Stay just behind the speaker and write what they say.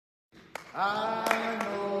I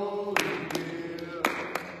know he will.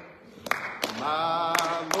 My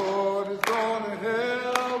Lord is gonna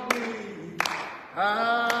help me.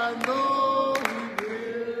 I know he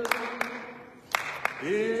will.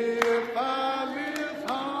 If I live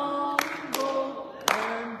humble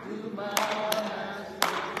and do my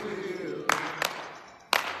master's will,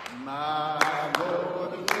 my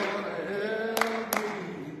Lord is gonna help me.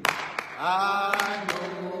 I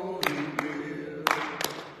know he will.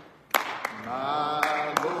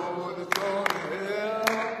 My Lord is gonna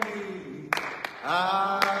help me. I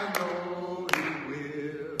know he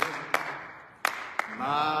will.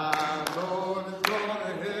 My Lord is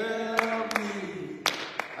gonna help me.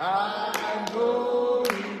 I know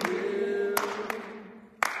he will.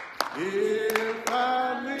 If I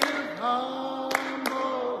live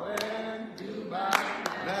humble and do my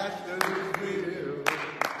master's will,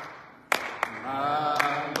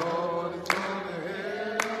 my Lord is gonna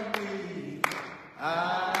help me. I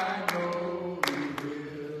know he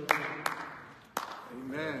will.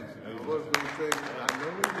 Amen. I was going to say, I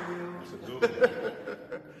know he will.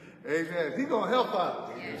 Amen. He's going to help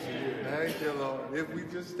us. Thank you, Lord. If we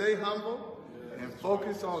just stay humble and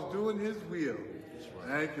focus on doing his will.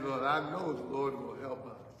 Thank you, Lord. I know the Lord will help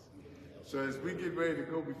us. So as we get ready to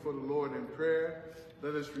go before the Lord in prayer,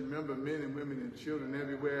 let us remember men and women and children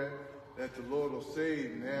everywhere that the Lord will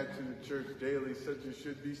save and add to the church daily, such as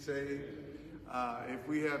should be saved. If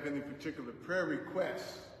we have any particular prayer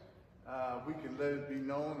requests, we can let it be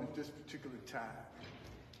known at this particular time.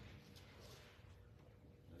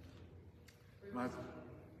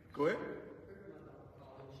 Go ahead.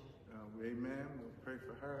 Amen. We'll pray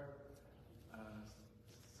for her.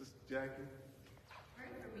 Sister Jackie. Pray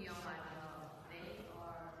for me on my job.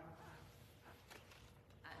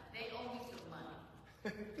 They owe me some money.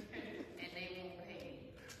 And they won't pay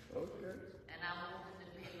me. Okay. And I want them to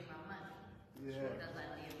pay me my money. Yeah. Because I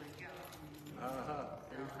did my job. Uh-huh.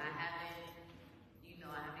 So I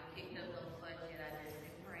haven't kicked up no fuss yet. I just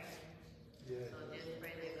been praying. Yeah. So just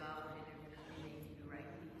pray that God will intervene and make you the right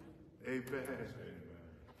people. Amen.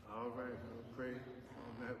 All right. We'll pray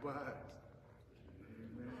on that wise.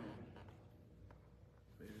 Amen.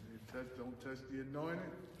 Don't touch the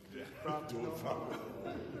anointing. Yeah. Do it properly.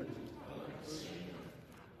 I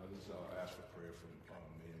just ask for prayer from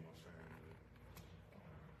me and my family,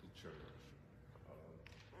 the church.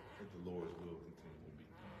 That the Lord's will continue to be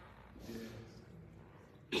done.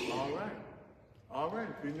 Yes. All right. All right.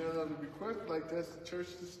 If you know other requests like that's the church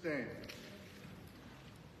to stand.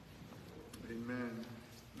 Amen.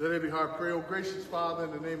 Let every heart pray. Oh, gracious Father,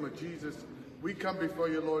 in the name of Jesus, we come before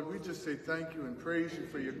you, Lord. We just say thank you and praise you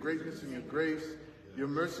for your greatness and your grace, your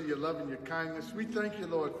mercy, your love, and your kindness. We thank you,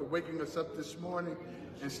 Lord, for waking us up this morning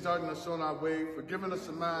and starting us on our way, for giving us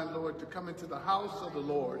a mind, Lord, to come into the house of the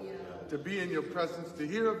Lord, to be in your presence, to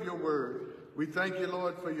hear of your word. We thank you,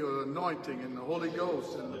 Lord, for your anointing and the Holy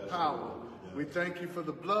Ghost and the power. We thank you for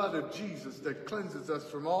the blood of Jesus that cleanses us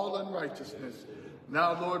from all unrighteousness.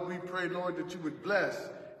 Now, Lord, we pray, Lord, that you would bless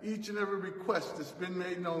each and every request that's been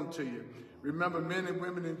made known to you. Remember men and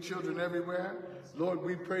women and children everywhere. Lord,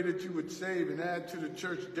 we pray that you would save and add to the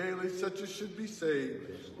church daily, such as should be saved.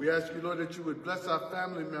 We ask you, Lord, that you would bless our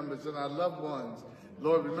family members and our loved ones.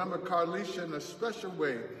 Lord, remember Carlisha in a special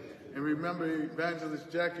way. And remember Evangelist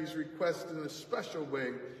Jackie's request in a special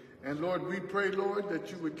way. And Lord, we pray, Lord, that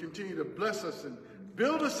you would continue to bless us and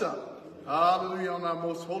build us up. Hallelujah, on our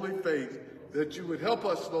most holy faith. That you would help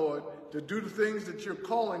us, Lord, to do the things that you're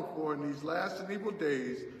calling for in these last and evil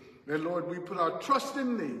days. And Lord, we put our trust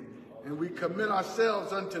in thee and we commit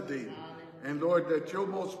ourselves unto thee. And Lord, that your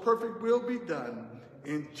most perfect will be done.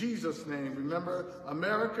 In Jesus' name, remember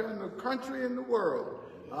America and the country and the world.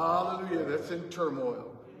 Hallelujah, that's in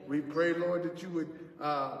turmoil. We pray, Lord, that you would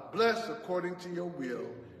bless according to your will.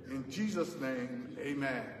 In Jesus' name,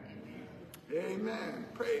 amen. Amen.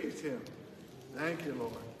 Praise him. Thank you,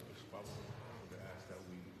 Lord.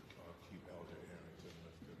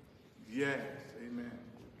 Yes, amen.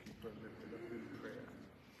 Keep her lifted up in prayer.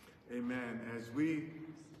 Amen. As we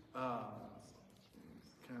the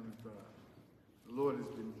Lord has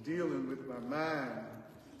been dealing with my mind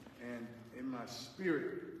and in my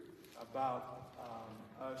spirit about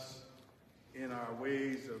us in our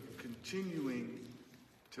ways of continuing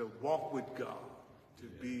to walk with God, to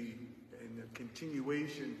be in the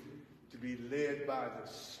continuation, to be led by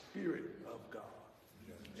the Spirit of God.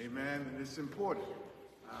 Amen. And it's important.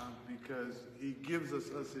 Because he gives us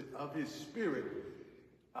of his spirit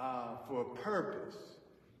for a purpose.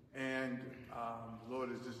 And Lord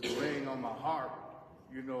is just laying on my heart,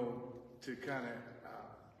 to kind of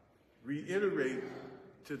reiterate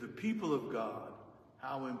to the people of God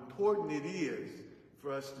how important it is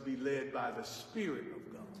for us to be led by the Spirit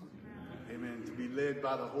of God. Amen. To be led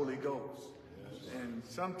by the Holy Ghost. And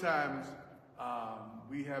sometimes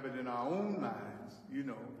we have it in our own minds, you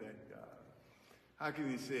know, that, how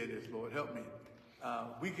can you say this, Lord? Help me.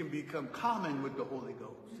 We can become common with the Holy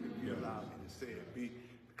Ghost, if you allow me to say it,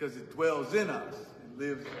 because it dwells in us and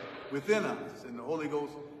lives within us. And the Holy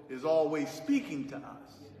Ghost is always speaking to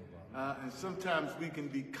us. And sometimes we can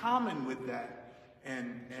be common with that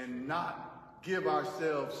and not give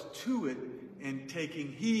ourselves to it in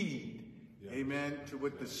taking heed, amen, to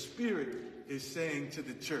what the Spirit is saying to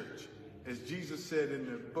the church. As Jesus said in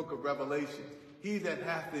the book of Revelation, he that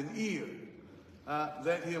hath an ear,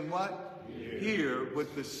 let him what? Hear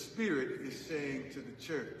what the Spirit is saying to the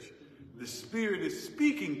church. The Spirit is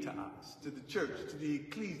speaking to us, to the church, to the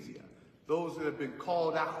ecclesia, those that have been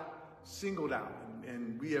called out, singled out,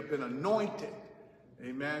 and we have been anointed,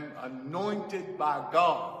 amen, anointed by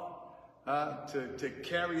God to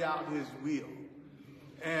carry out his will.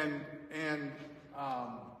 And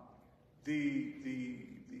the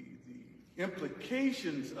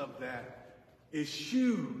implications of that is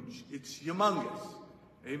huge. It's humongous.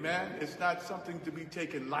 Amen. It's not something to be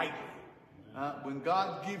taken lightly. When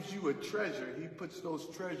God gives you a treasure, he puts those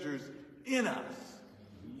treasures in us.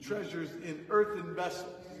 Treasures in earthen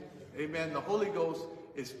vessels. Amen. The Holy Ghost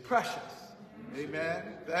is precious.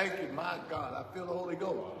 Amen. Thank you, my God. I feel the Holy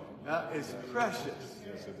Ghost. It's precious.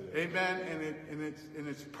 Amen. And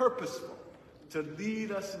it's purposeful to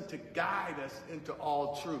lead us and to guide us into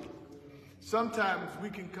all truth. Sometimes we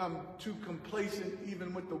can come too complacent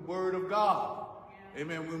even with the Word of God.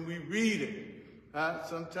 Amen. When we read it,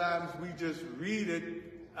 sometimes we just read it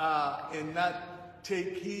and not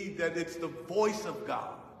take heed that it's the voice of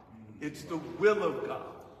God. It's the will of God.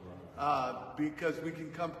 Because we can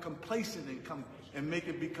come complacent and make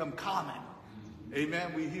it become common.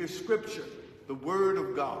 Amen. We hear Scripture, the Word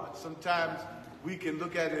of God. Sometimes we can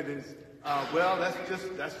look at it as, well,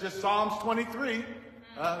 that's just Psalms 23.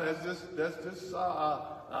 That's just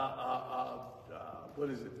what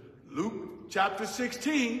is it? Luke chapter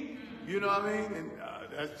 16. You know what I mean? And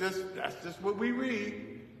that's just what we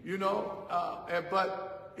read. You know,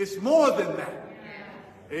 but it's more than that.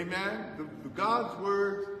 Amen. The God's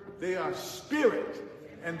words, they are spirit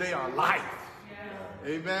and they are life.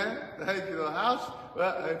 Amen. Thank you.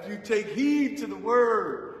 If you take heed to the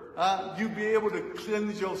word, you'll be able to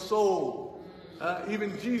cleanse your soul.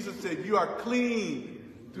 Even Jesus said, you are clean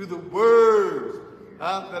through the words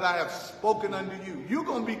that I have spoken unto you. You're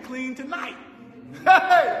going to be clean tonight.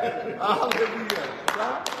 Hey! Hallelujah.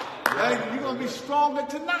 You're going to be stronger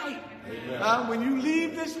tonight. When you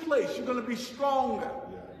leave this place, you're going to be stronger.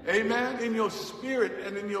 Amen. In your spirit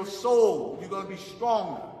and in your soul, you're going to be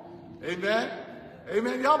stronger. Amen.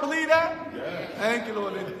 Amen. Y'all believe that? Yes. Thank you,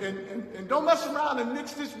 Lord. And don't mess around and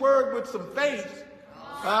mix this word with some faith.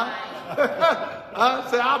 Say,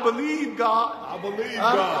 I believe God. I believe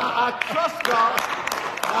God. I trust God.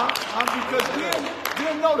 Because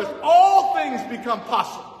then notice, all things become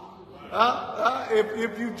possible.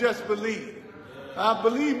 If you just believe.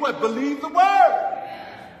 Believe what? Believe the word.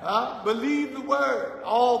 Believe the word.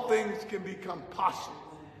 All things can become possible.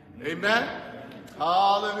 Amen.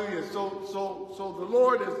 Hallelujah. So the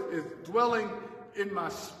Lord is dwelling in my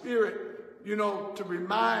spirit, you know, to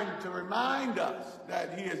remind us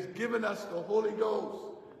that he has given us the Holy Ghost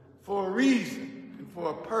for a reason and for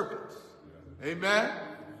a purpose. Amen.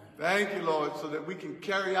 Thank you, Lord, so that we can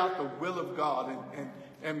carry out the will of God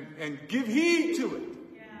and give heed to it.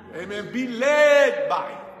 Amen. Be led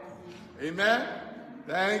by it. Amen.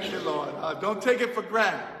 Thank you, Lord. Don't take it for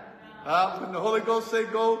granted. When the Holy Ghost say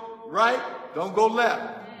go right, don't go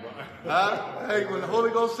left. Hey, when the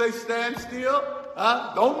Holy Ghost say stand still,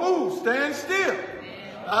 don't move, stand still.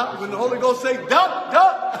 When the Holy Ghost say duck,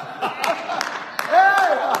 duck.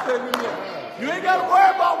 Hey, hallelujah. You ain't got to worry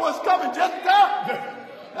about what's coming, just duck.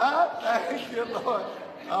 Thank you, Lord.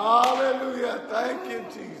 Hallelujah. Thank you,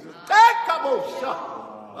 Jesus.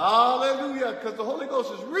 Hallelujah, because the Holy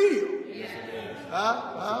Ghost is real.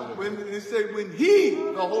 When they say when he,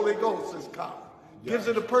 the Holy Ghost, is come, gives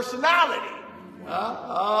it a personality.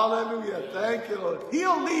 Hallelujah. Thank you, Lord.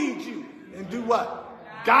 He'll lead you and do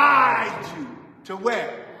what? Guide you to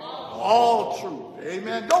where? All truth.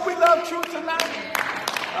 Amen. Don't we love truth tonight?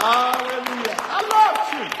 Hallelujah. I love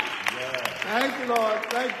truth. Thank you, Lord.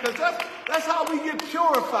 Thank you. Because that's how we get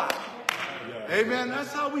purified. Amen.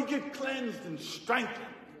 That's how we get cleansed and strengthened.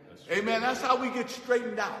 Amen. That's how we get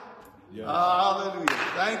straightened out. Hallelujah.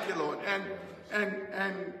 Thank you, Lord.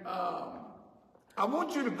 And I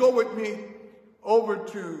want you to go with me over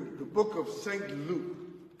to the book of St. Luke.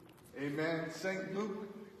 Amen. St. Luke,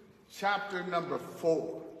 chapter number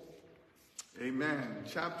 4. Amen.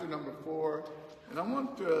 Chapter number 4. And I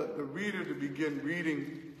want the reader to begin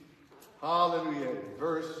reading, hallelujah,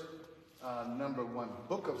 verse number 1.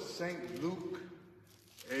 Book of St. Luke.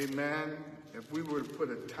 Amen. If we were to put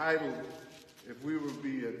a title, if we were to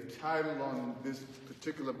be a title on this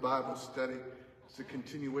particular Bible study, it's a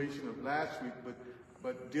continuation of last week,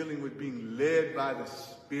 but dealing with being led by the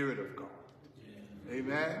Spirit of God.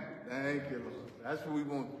 Amen. Thank you, Lord. That's what we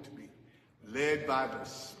want it to be. Led by the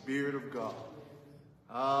Spirit of God.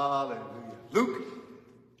 Hallelujah. Luke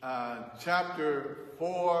chapter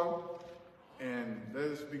 4, and let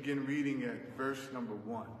us begin reading at verse number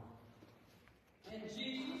 1. And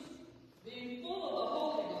Jesus, being full of the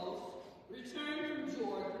Holy Ghost, returned from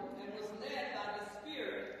Jordan and was led by the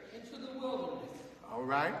Spirit into the wilderness. All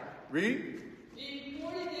right. Read. Being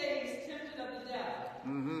 40 days tempted of the devil.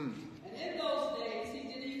 Mm-hmm. And in those days he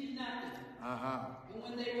did eat nothing. Uh-huh. And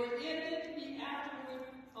when they were ended, he afterward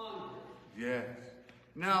hungered. Yes.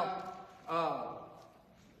 Now,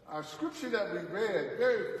 our scripture that we read,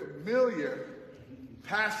 very familiar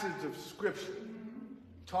passage of scripture,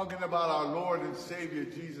 talking about our Lord and Savior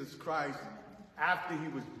Jesus Christ after he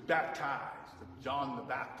was baptized of John the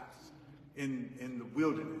Baptist in the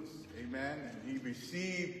wilderness. Amen. And he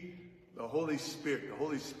received the Holy Spirit. The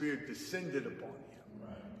Holy Spirit descended upon him.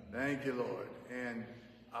 Right. Thank you, Lord.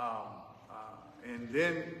 And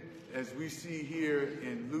then, as we see here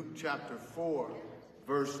in Luke chapter 4,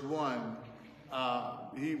 verse 1,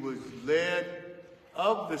 he was led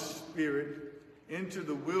of the Spirit into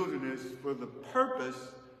the wilderness for the purpose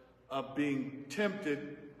of being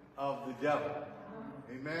tempted of the devil.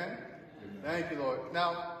 Amen? Thank you, Lord.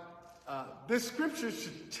 Now, this scripture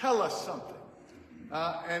should tell us something.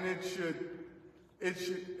 And it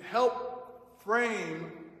should help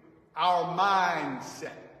frame our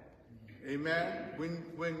mindset. Amen.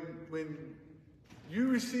 When you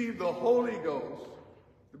receive the Holy Ghost,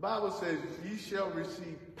 the Bible says ye shall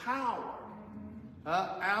receive power.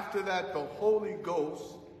 After that, the Holy Ghost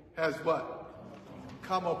has what?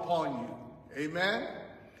 Come upon you. Amen.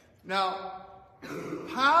 Now,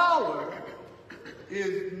 power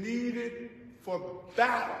is needed for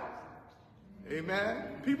battle.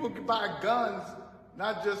 Amen. People can buy guns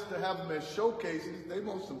not just to have them as showcases. They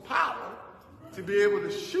want some power to be able to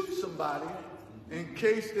shoot somebody in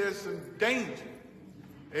case there's some danger.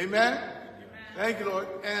 Amen. Thank you, Lord.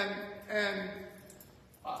 And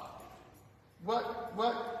what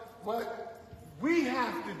we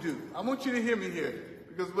have to do, I want you to hear me here,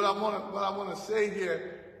 because what I want to say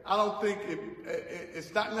here, I don't think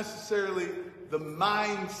it's not necessarily the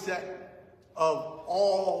mindset of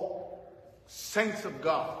all saints of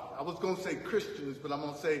God. I was going to say Christians, but I'm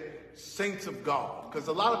going to say saints of God, because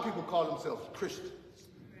a lot of people call themselves Christians.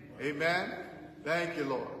 Amen. Thank you,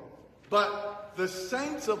 Lord. But the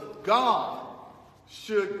saints of God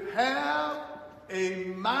should have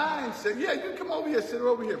a mindset. Yeah, you come over here. Sit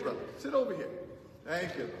over here, brother. Sit over here.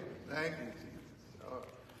 Thank you, Lord. Thank you,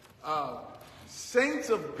 Jesus. Saints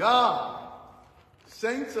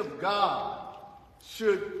of God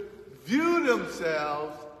should view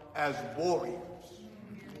themselves as warriors.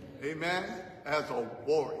 Amen? As a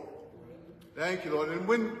warrior. Thank you, Lord. And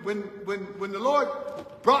when the Lord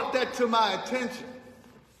brought that to my attention,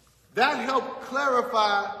 that helped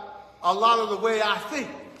clarify a lot of the way I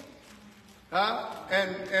think.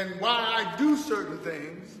 And why I do certain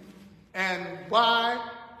things, and why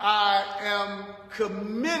I am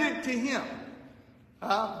committed to him.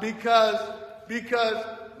 Because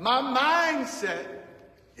my mindset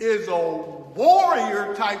is a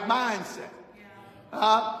warrior type mindset.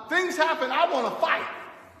 Things happen, I want to fight.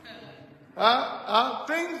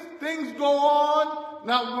 Things go on.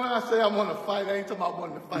 Now, when I say I want to fight, I ain't talking about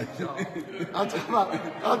wanting to fight, y'all. I'm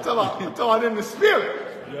talking about in the spirit.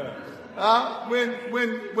 Yeah.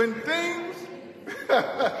 When things, I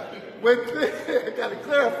got to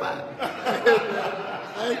clarify.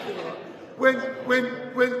 Thank you, Lord.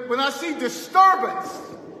 When I see disturbance,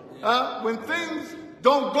 when things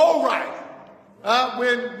don't go right,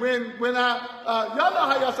 when y'all know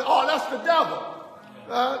how y'all say, oh, that's the devil.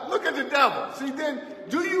 Look at the devil. See, then,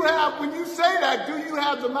 when you say that, do you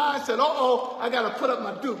have the mindset, I got to put up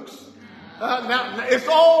my dukes. Now, it's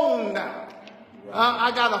on now.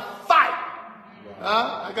 I got to fight.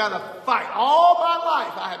 I got to fight. All my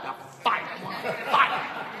life, I had to fight. I want to fight.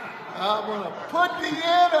 I want to put the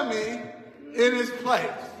enemy in his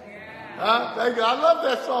place. Thank you. I love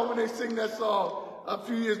that song when they sing that song a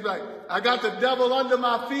few years back. I got the devil under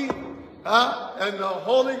my feet, and the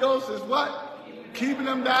Holy Ghost is what? Keeping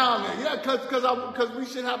them down there. Yeah, because we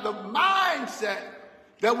should have the mindset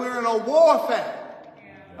that we're in a warfare,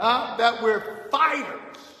 that we're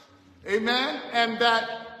fighters. Amen. And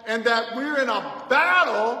that we're in a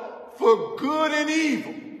battle for good and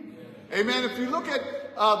evil. Amen. If you look at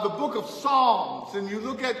the book of Psalms and you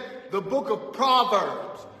look at the book of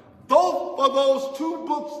Proverbs, both of those two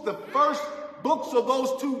books, the first books of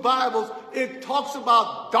those two Bibles, it talks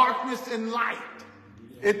about darkness and light.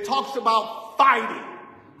 It talks about fighting.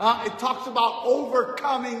 It talks about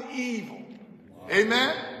overcoming evil.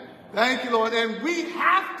 Amen. Thank you, Lord. And we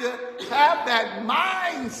have to have that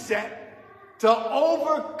mindset to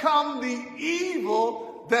overcome the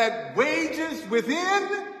evil that wages within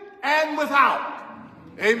and without.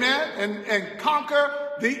 Amen. And conquer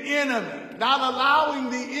the enemy, not allowing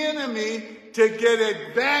the enemy to get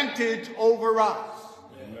advantage over us.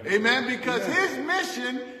 Amen. Because his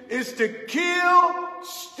mission is to kill,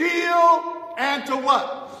 steal, and to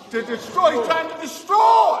what? To destroy. He's trying to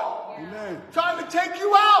destroy. Amen. Trying to take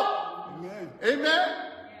you out. Amen. Amen.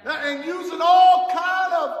 And using all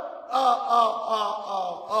kind of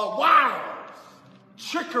wiles,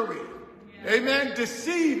 trickery. Amen.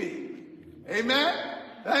 Deceiving. Amen.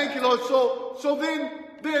 Thank you, Lord. So then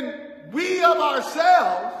we of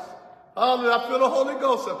ourselves, I feel the Holy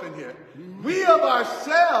Ghost up in here. We of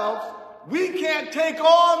ourselves, we can't take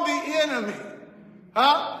on the enemy.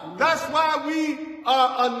 That's why we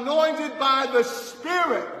are anointed by the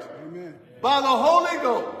Spirit, by the Holy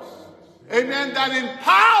Ghost. Amen. That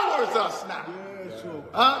empowers us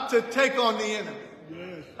now to take on the enemy.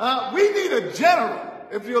 We need a general,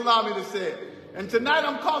 if you allow me to say it. And tonight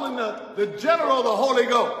I'm calling the general of the Holy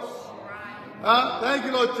Ghost. Thank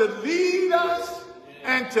you, Lord, to lead us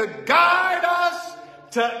and to guide us,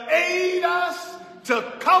 to aid us, to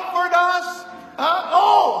comfort us.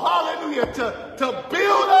 Hallelujah. To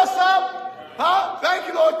build us up. Thank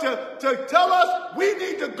you, Lord, to tell us we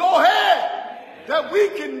need to go ahead, that we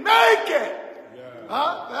can make it.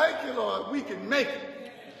 Thank you, Lord, we can make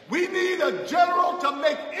it. We need a general to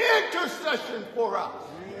make intercession for us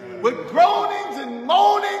with groanings and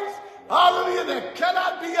moanings, hallelujah, that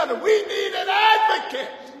cannot be uttered. We need an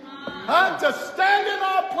advocate to stand in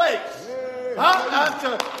our place,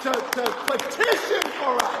 to petition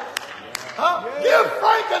for us. Give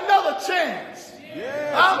Frank another chance.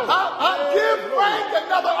 Give Frank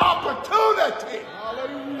another opportunity.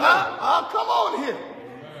 Come on here.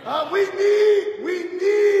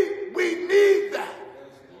 We need that.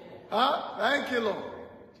 Thank you, Lord.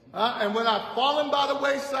 And when I've fallen by the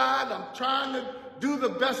wayside, I'm trying to do the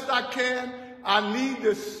best I can. I need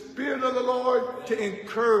the Spirit of the Lord to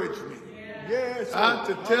encourage me.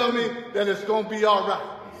 To tell me that it's going to be all right.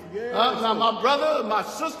 Now my brother, my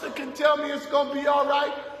sister can tell me it's going to be all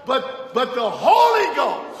right. But the Holy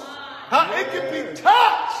Ghost, it can be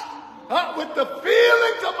touched with the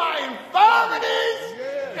feelings of my infirmities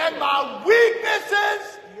and my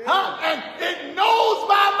weaknesses. And it knows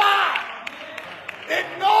my mind. It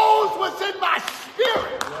knows what's in my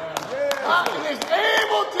spirit. It is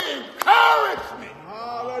able to encourage me.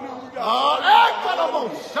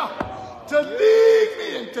 To lead me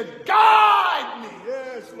and to guide me.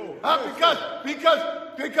 Yes, Lord.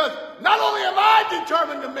 Because not only am I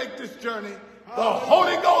determined to make this journey, the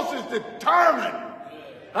Holy Ghost is determined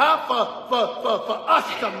for us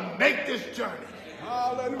to make this journey.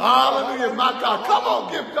 Hallelujah, my God. Come on,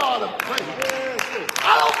 give God a praise.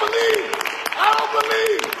 I don't believe,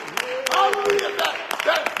 hallelujah,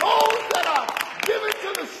 that those that are given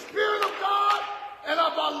to the Spirit of God and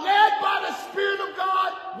are led by the Spirit of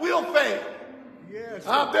God will fail.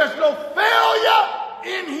 There's no failure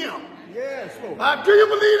in him. Do you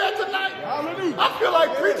believe that tonight? Hallelujah. I feel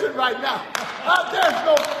like preaching right now. There's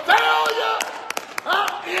no failure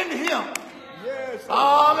in him.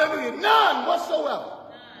 Hallelujah. None whatsoever.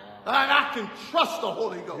 And I can trust the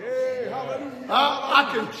Holy Ghost.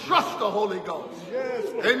 I can trust the Holy Ghost.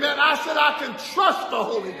 Amen. I said I can trust the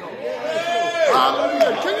Holy Ghost.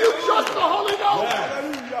 Hallelujah. Can you trust the Holy Ghost?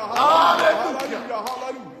 Hallelujah.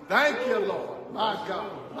 Thank you, Lord. My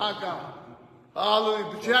God. My God. Hallelujah.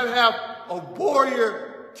 But you have to have a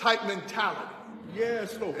warrior type mentality.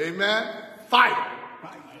 Yes, Lord. Amen. Fighter.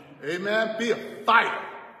 Amen. Be a fighter.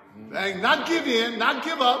 Not give in, not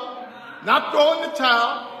give up, not throw in the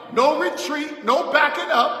towel, no retreat, no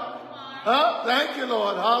backing up. Thank you,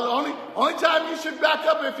 Lord. Only time you should back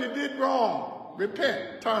up if you did wrong.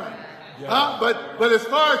 Repent, turn. But as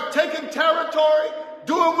far as taking territory,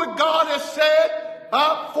 doing what God has said,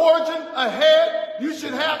 forging ahead, you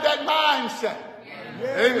should have that mindset.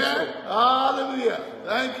 Amen. Hallelujah.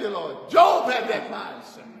 Thank you, Lord. Job had that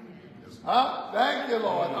mindset. Thank you,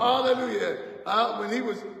 Lord. Hallelujah. When he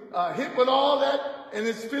was hit with all that in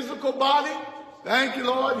his physical body, Thank you,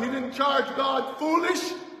 Lord. He didn't charge God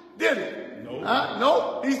foolish, did he? No.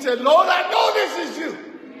 No. He said, Lord, I know this is you.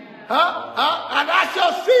 And I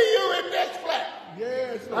shall see you in this flesh.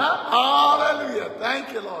 Yes, Lord. Hallelujah.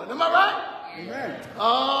 Tink you, Lord. Am I right? Amen.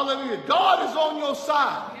 Hallelujah. God is on your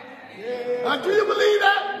side. Yes. Do you believe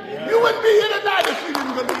that? Yes. You wouldn't be here tonight if you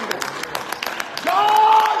didn't believe that.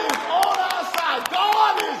 God is on our side.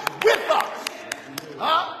 God is with us.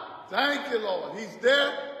 Thank you, Lord. He's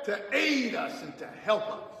there to aid us and to help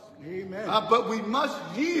us. Amen. But we must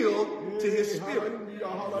yield to his spirit.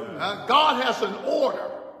 Hallelujah. God has an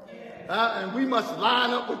order. And we must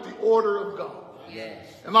line up with the order of God.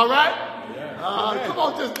 Yes. Am I right? Yes. Come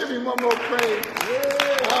on, just give me one more praise.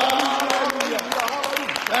 Yes. Hallelujah.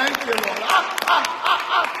 Thank you, Lord.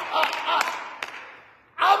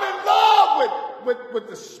 I'm in love with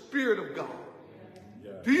the Spirit of God.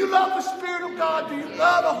 Yes. Do you love the Spirit of God? Do you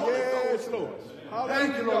love the Holy Ghost? Yes, Lord.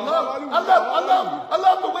 Thank you, Lord. I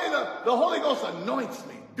love the way the Holy Ghost anoints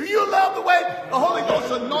me. Do you love the way the Holy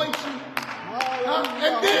Ghost anoints you?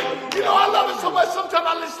 And then, I love it so much, sometimes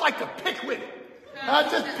I just like to pick with it.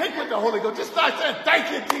 Just pick with the Holy Ghost. Just start saying,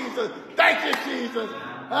 thank you, Jesus. Thank you, Jesus.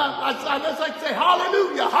 I just like to say,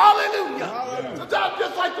 hallelujah, hallelujah. Hallelujah. Sometimes I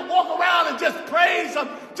just like to walk around and just praise him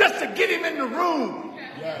just to get him in the room.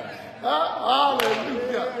 Yes.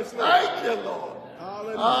 Hallelujah. Yes, thank you, Lord.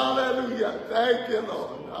 Hallelujah. Hallelujah. Thank you,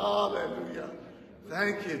 Lord. Hallelujah.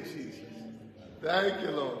 Thank you, Jesus. Thank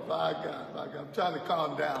you, Lord. By God, by God. I'm trying to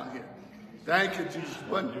calm down here. Thank you, Jesus.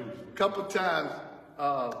 A couple times,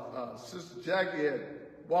 Sister Jackie had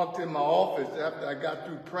walked in my office after I got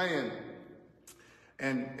through praying,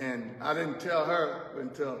 and I didn't tell her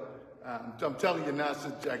until, I'm telling you now,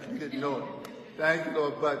 Sister Jackie, you didn't know it. Thank you,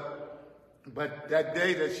 Lord. But that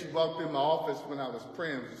day that she walked in my office when I was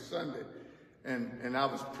praying, it was a Sunday, and I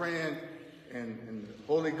was praying, and the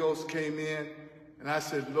Holy Ghost came in, and I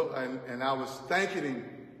said, look, and I was thanking him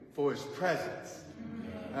for his presence.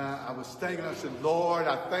 I was thanking, I said, Lord,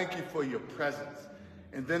 I thank you for your presence.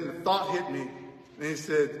 And then the thought hit me, and he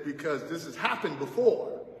said, because this has happened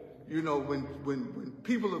before, when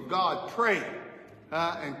people of God pray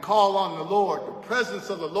and call on the Lord, the presence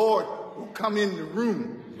of the Lord will come in the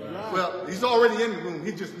room. Right. Well, he's already in the room.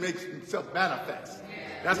 He just makes himself manifest.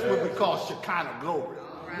 That's what we call Shekinah glory.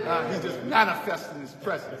 He just manifests in his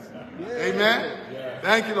presence. Amen?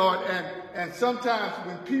 Thank you, Lord. And sometimes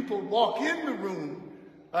when people walk in the room,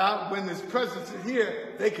 when his presence is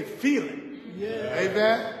here, they could feel it.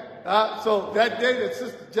 Amen? So that day that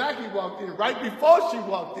Sister Jackie walked in, right before she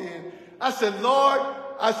walked in, I said, Lord,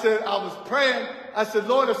 I was praying. I said,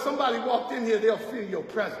 Lord, if somebody walked in here, they'll feel your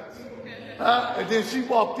presence. And then she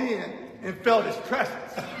walked in and felt his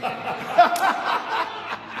presence.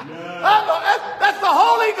 That's the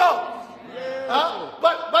Holy Ghost.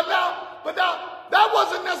 But now, that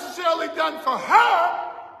wasn't necessarily done for her.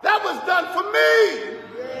 That was done for me.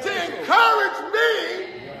 To encourage me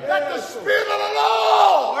that the Spirit of the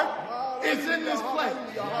Lord is in this place.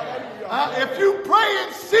 If you pray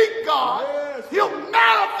and seek God, he'll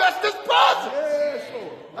manifest his presence. Yes,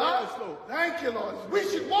 Lord. Yes, Lord. Thank you, Lord. We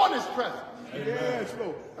should want his presence. Yes,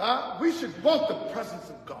 Lord. We should want the presence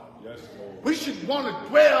of God. Yes, Lord. We should want to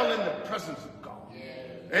dwell in the presence of God.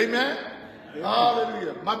 Amen?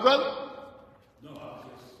 Hallelujah. My brother?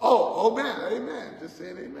 Oh, man. Amen. Just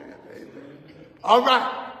saying amen. Amen. All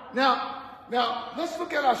right. Now, let's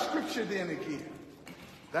look at our scripture then again.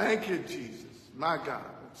 Thank you, Jesus. My God.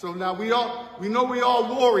 So now we know we all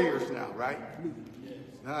warriors now, right? We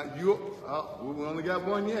only got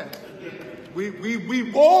one yet.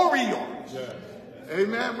 We warriors. Yes.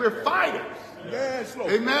 Amen. We're fighters. Yes,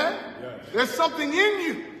 Lord. Amen. Yes. There's something in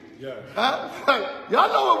you. Yes. Y'all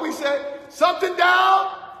know what we say. Something down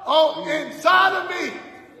inside of me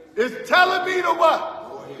is telling me to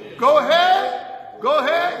what? Go ahead. Go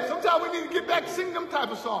ahead. Sometimes we need to get back to singing them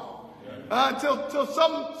type of songs until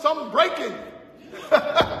some breaking.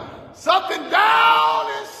 Something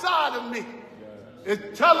down inside of me is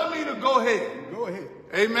telling me to go ahead. Go ahead.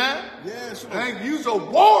 Amen. Yes, Lord. Thank you. You're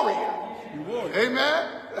a warrior. You warrior.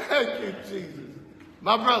 Amen. Thank you, Jesus.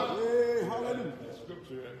 My brother. Hey, hallelujah. The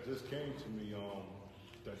scripture just came to me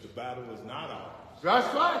that the battle is not ours.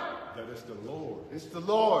 That's right. That it's the Lord. It's the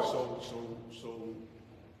Lord. So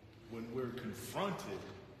when we're confronted,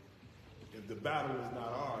 if the battle is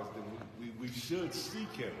not ours, then we should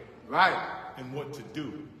seek him. Right. And what to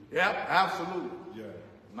do. Yep, absolutely. Yeah.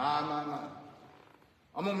 My.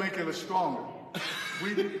 I'm going to make it a stronger.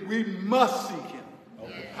 We must seek him.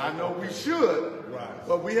 Okay. I know we should, right,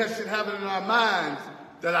 but we should have it in our minds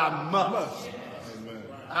that I must. Amen.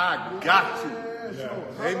 I got to.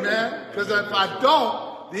 Yeah. Amen. Because if I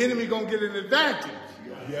don't, the enemy going to get an advantage.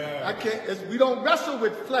 Yeah. We don't wrestle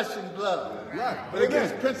with flesh and blood, Right. but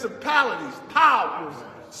against principalities, powers,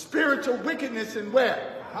 spiritual wickedness, and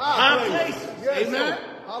where? High places. Yes, Amen. Lord.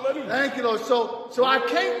 Hallelujah. Thank you, Lord. So I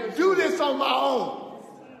can't do this on my own.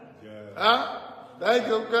 Thank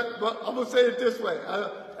you. But I'm gonna say it this way.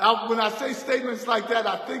 When I say statements like that,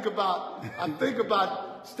 I think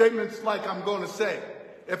about statements like I'm going to say.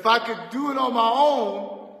 If I could do it on my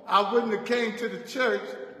own, I wouldn't have came to the church,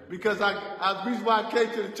 because the reason why I came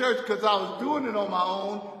to the church, because I was doing it on my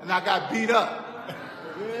own and I got beat up.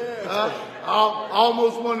 I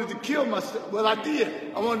almost wanted to kill myself. Well, I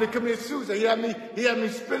did. I wanted to commit suicide. He had me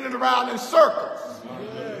spinning around in circles,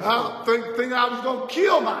 thinking I was going to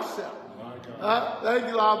kill myself. Thank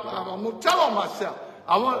you, Lord. I'm going to tell on myself.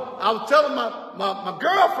 I was telling my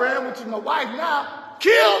girlfriend, which is my wife now,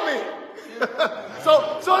 kill me.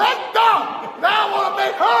 so that's dumb. Now I want to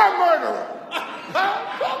make her a murderer.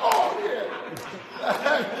 Come on here.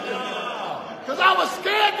 Because I was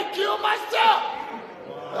scared to kill myself.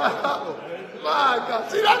 My God.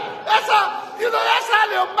 See, that's how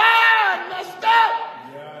your mind messed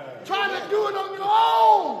up. Trying to do it on your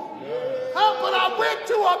own. But I went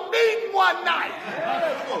to a meeting one night.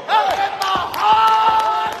 And my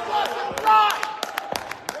heart wasn't right.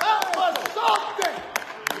 That was something.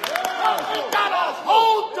 It got a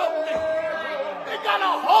hold of me. It got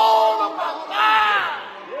a hold of my mind.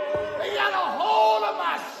 It got a hold of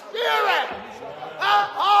my spirit.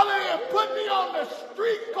 It put me on the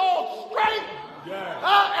street called straight.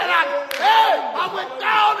 And I went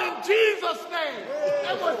down in Jesus' name.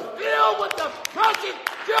 And was filled with the precious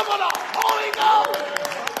gift of the Holy Ghost.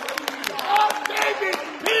 God gave me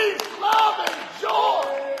peace, love, and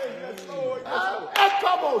joy.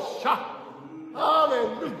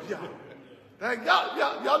 Hallelujah. Thank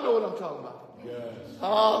y'all know what I'm talking about. Yes.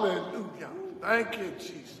 Hallelujah. Thank you,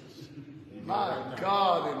 Jesus. My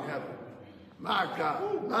God in heaven. My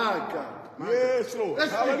God. My God. Yes, Lord.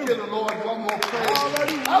 Let's give the Lord one more praise.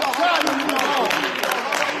 Hallelujah. I'm trying to move on.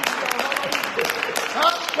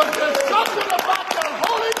 But there's something about the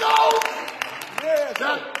Holy Ghost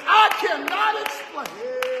that I cannot explain.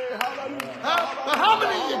 But how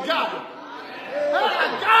many of you got it? I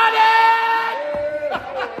got it!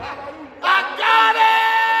 I got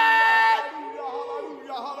it!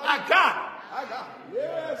 I got it!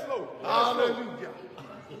 Yes, Lord. Hallelujah.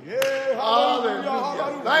 Yeah,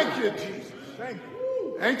 Hallelujah. Thank you, Jesus. Thank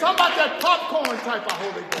you. I ain't talking about that popcorn type of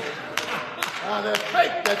Holy Ghost.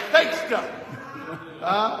 That fake stuff.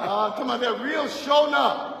 I'm talking about that real showing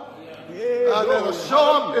up. That'll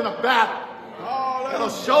show up in a battle. That'll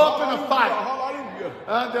show up in a fight.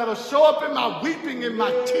 That'll show up in my weeping and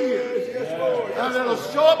my tears. That'll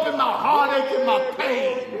show up in my heartache and my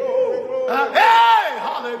pain. Hey,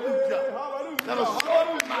 hallelujah. That'll show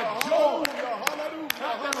up in my joy.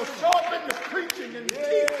 That'll show up in the preaching and the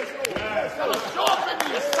teaching. That'll show up in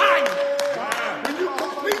the assignment. When you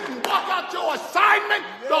complete and walk out your assignment,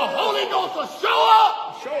 the Holy Ghost will show up.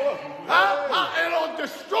 It'll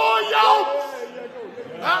destroy yokes.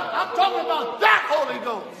 I'm talking about that Holy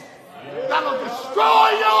Ghost. That'll destroy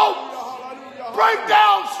yokes. Break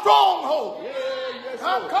down strongholds.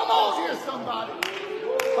 Come on here, somebody.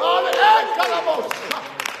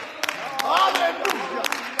 Hallelujah.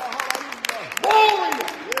 Warrior.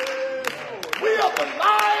 We are the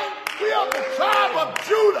lion. We are the tribe of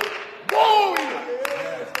Judah. Warrior.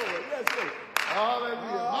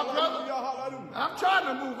 Hallelujah. My brother, I'm trying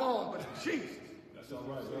to move on, but Jesus. That's all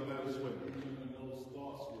right.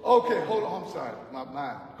 Okay, hold on. I'm sorry. My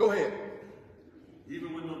mind. Go ahead.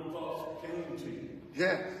 Even when those thoughts came to you,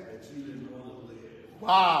 Yes. that you didn't want to live.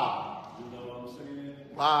 Wow. You know what I'm saying?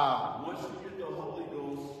 Wow. Once you get the Holy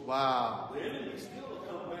Ghost, Wow. the enemy still will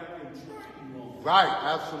come back and try you on. Right.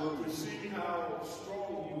 Absolutely. To see how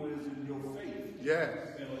strong you is in your faith. Yes.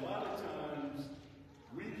 And a lot of times,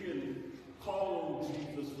 we can call on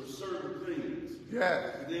Jesus for certain things.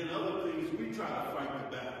 Yes. And then other things, we try to fight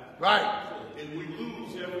the battle. Right. And we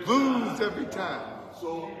lose every time. Lose every time.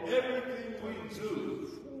 So everything we do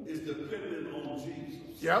is dependent on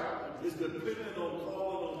Jesus. Yep. It's dependent on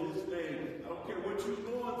calling on his name. I don't care what you're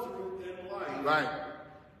going through in life. Right.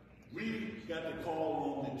 We got to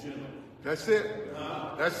call on the general. That's it.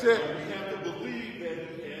 That's it. And we have to believe that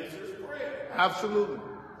he answers prayer. Absolutely.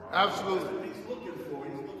 Absolutely. That's what he's looking for.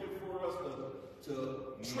 He's looking for us to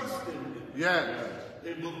trust in him. Yes.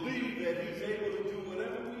 And believe that he's able to do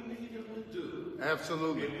whatever we need him to do.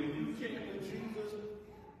 Absolutely. And when you came to Jesus,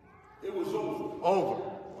 it was over. Over.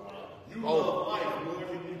 You loved life more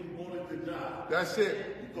than you wanted to die. That's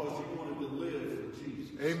it. Because you wanted to live for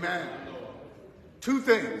Jesus. Amen. Two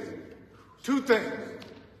things.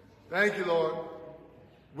 Thank you, Lord.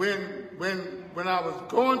 When I was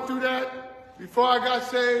going through that, before I got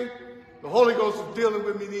saved, the Holy Ghost was dealing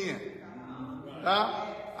with me then.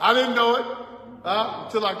 I didn't know it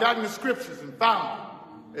until I got in the scriptures and found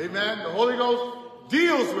it. Amen. The Holy Ghost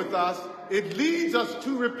deals with us. It leads us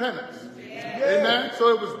to repentance. Amen. So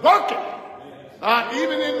it was working,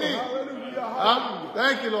 even in me.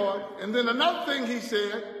 Thank you, Lord. And then another thing he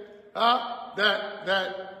said,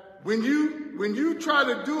 that when you try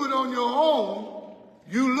to do it on your own,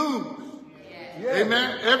 you lose.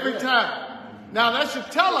 Amen. Every time. Now that should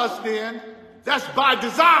tell us then that's by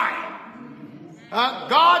design.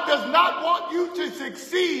 God does not want you to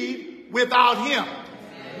succeed without him.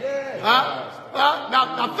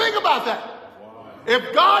 Now think about that.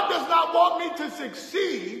 If God does not want me to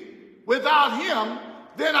succeed without him,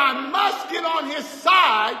 then I must get on his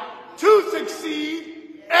side to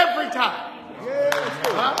succeed every time. Am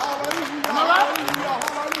I right?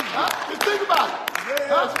 Just think about it.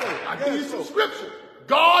 I give you some scripture.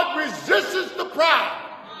 God resists the proud.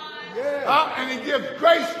 And he gives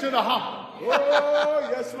grace to the humble. Oh,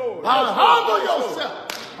 yes, Lord. Humble yourself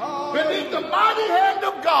beneath the mighty hand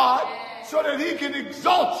of God so that he can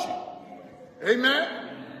exalt you. Amen.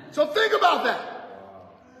 So think about that.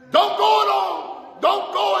 Don't go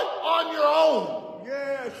it on your own.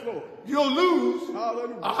 Yes, Lord. You'll lose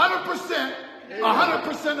 100%,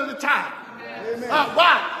 100% of the time.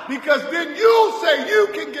 Why? Because then you'll say you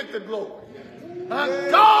can get the glory.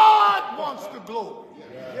 God wants the glory.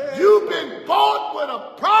 You've been bought with a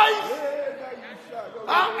price,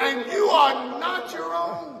 and you are not your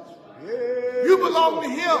own. You belong to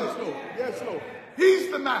him. Yes, Lord.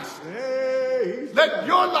 He's the master. Let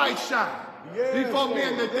your light shine before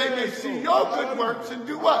men that they may see your good works and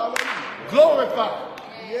do what? Glorify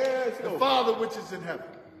the Father which is in heaven.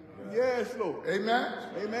 Yes, Lord. Amen.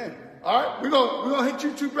 Amen. All right, we're gonna hit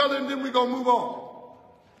you two, brother, and then we're gonna move on.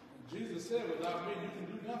 Jesus said, without me, you can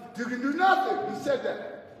do nothing. You can do nothing. He said that.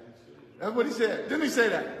 That's what he said. Didn't he say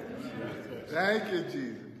that? Thank you,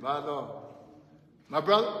 Jesus. My Lord. My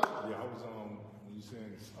brother? Yeah, I was when you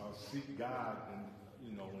saying seek God,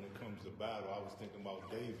 and when it comes to battle, I was thinking about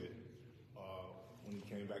David when he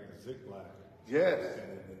came back to Ziklag. Yes.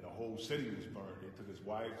 And the whole city was burned. They took his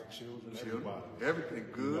wife, children, everybody. Everything,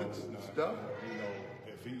 goods, stuff.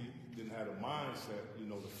 If he didn't have a mindset,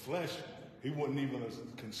 the flesh, he wouldn't even have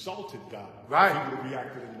consulted God. Right. He would have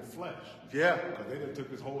reacted in the flesh. Yeah. Because they done took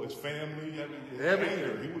his family,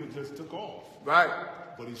 everything. He would have just took off. Right.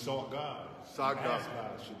 But he sought God. Sought God. Asked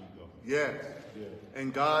God, should he go? Yes. Yeah.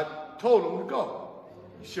 And God told him to go.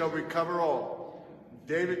 You shall recover all.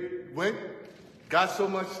 David went, got so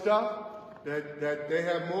much stuff that they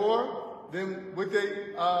had more than what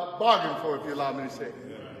they bargained for, if you allow me to say.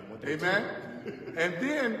 Yeah. Amen. And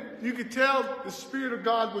then you could tell the Spirit of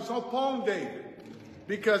God was upon David,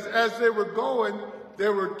 because as they were going,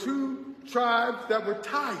 there were two tribes that were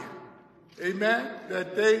tired. Amen.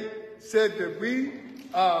 That they said that we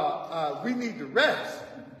need to rest,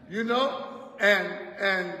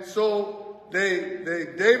 and so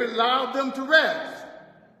David allowed them to rest.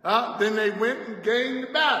 Then they went and gained the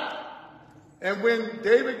battle. And when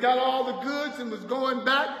David got all the goods and was going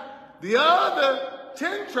back, the other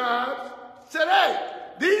 10 tribes said, hey,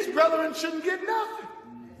 these brethren shouldn't get nothing,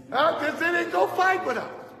 because they didn't go fight with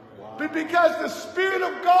us. But because the Spirit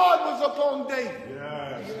of God was upon David.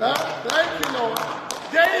 Thank you, Lord.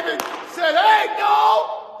 David said, hey,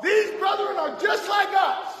 no, these brethren are just like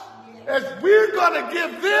us, as we're going to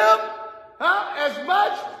give them as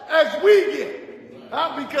much as we get,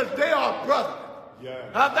 because they are brothers.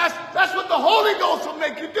 That's what the Holy Ghost will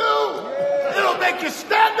make you do. It'll make you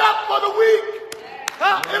stand up for the weak.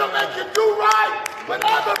 It'll make you do right when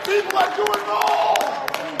other people are doing wrong.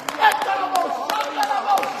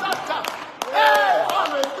 Hey,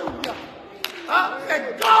 hallelujah.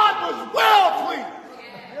 And God was well pleased.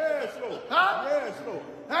 Yes, Lord. Yes, Lord.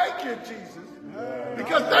 Thank you, Jesus.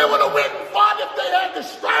 Because they would have went and fought if they had the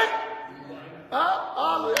strength.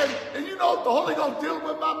 And the Holy Ghost dealing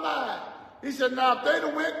with my mind. He said, now, if they'd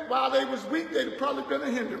have went while they was weak, they'd have probably been a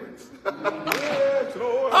hindrance. Yes,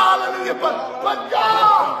 Lord. Hallelujah. But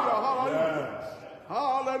God. Yes.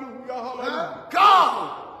 Hallelujah.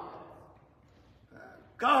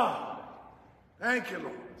 God. Thank you,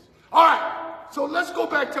 Lord. All right. So let's go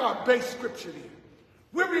back to our base scripture here.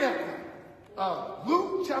 Where we at now?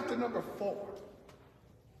 Luke chapter number 4.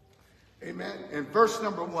 Amen. And verse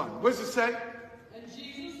number 1. What does it say? And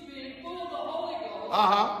Jesus, being full of the Holy Ghost,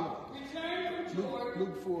 returned from Jordan,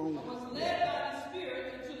 Luke 4 and was led by the Spirit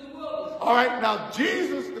into the wilderness. All right, now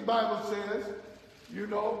Jesus, the Bible says,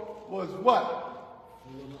 was what?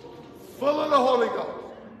 Full of the Holy Ghost.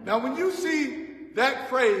 Now, when you see that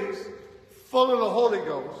phrase, full of the Holy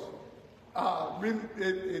Ghost,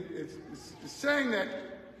 it's saying that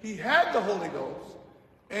he had the Holy Ghost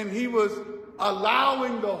and he was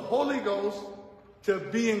allowing the Holy Ghost to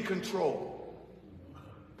be in control.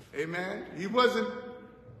 Amen. He wasn't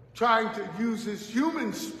trying to use his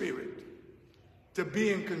human spirit to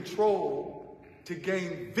be in control to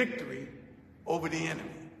gain victory over the enemy.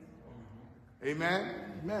 Amen.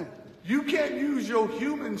 Amen. You can't use your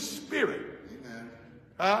human spirit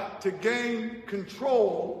to gain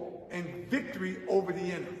control and victory over the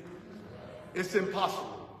enemy. It's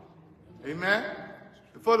impossible. Amen.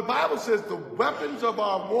 For the Bible says the weapons of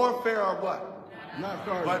our warfare are what? Not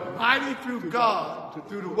carnal, but mighty through God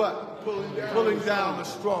through the what? Pulling down the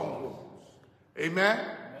strongholds. Amen.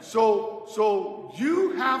 So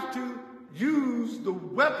you have to use the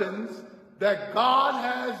weapons that God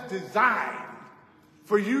has designed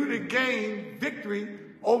for you to gain victory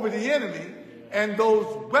over the enemy, and those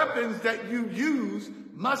weapons that you use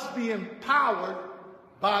must be empowered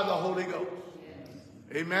by the Holy Ghost.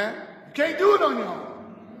 Amen. You can't do it on your own.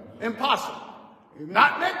 Impossible. Amen.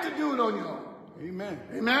 Not meant to do it on your own. Amen.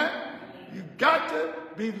 Amen. You got to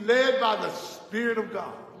be led by the Spirit of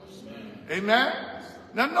God. Amen.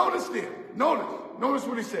 Now notice this. Notice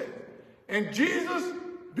what he said. And Jesus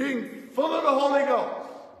being full of the Holy Ghost.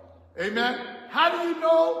 Amen. How do you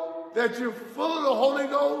know that you're full of the Holy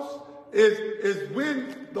Ghost? Is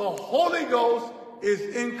when the Holy Ghost is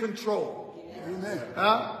in control. Amen.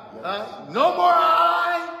 No more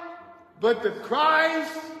I, but the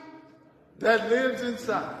Christ that lives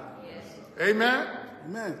inside. Amen.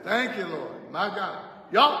 Amen. Thank you, Lord. My God.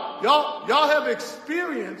 Y'all have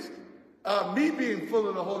experienced me being full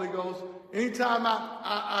of the Holy Ghost anytime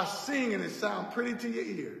I sing and it sounds pretty to your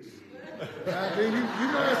ears. You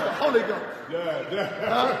know it's the Holy Ghost.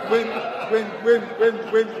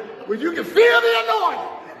 When you can feel the anointing.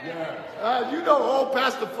 You know, oh,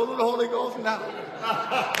 Pastor, full of the Holy Ghost now.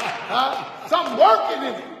 Something working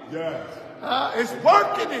in it. It's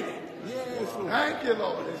working in it. Yes, Lord. Thank you,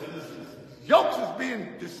 Lord. Yokes is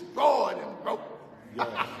being destroyed and broken.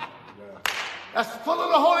 That's full of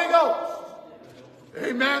the Holy Ghost.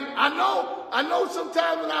 Amen. I know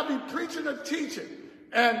sometimes when I be preaching or teaching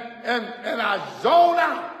and I zone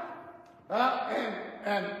out.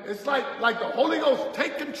 And it's like the Holy Ghost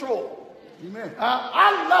take control. Amen.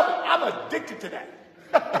 I love it. I'm addicted to that.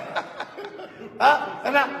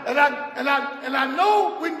 And I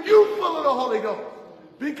know when you full of the Holy Ghost,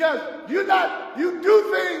 because you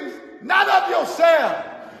do things not of yourself.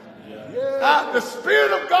 The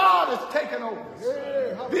Spirit of God is taking over.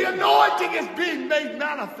 The anointing is being made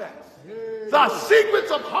manifest. The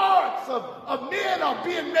secrets of hearts of men are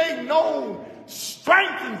being made known.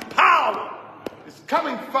 Strength and power is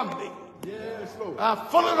coming from thee. Yes, Lord.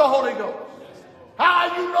 Full of the Holy Ghost.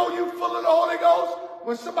 How you know you full of the Holy Ghost?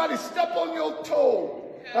 When somebody step on your toe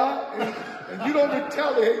and you don't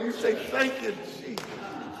retaliate, you say, thank you, Jesus.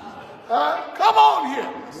 Come on here.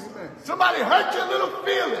 Amen. Somebody hurt your little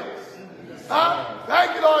feelings.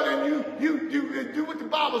 Thank you, Lord. And you do what the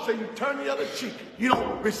Bible says. You turn the other cheek. You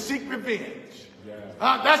don't seek revenge.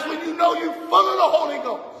 That's when you know you're full of the Holy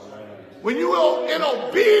Ghost. When you are in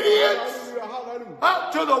obedience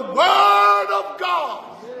to the Word of God.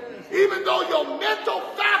 Even though your mental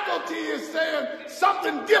faculty is saying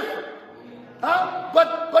something different.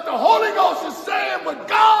 But the Holy Ghost is saying what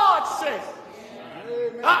God says.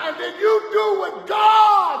 And then you do what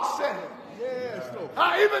God says. Yes, Lord.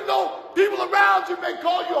 Even though people around you may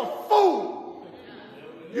call you a fool.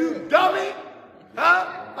 You dummy.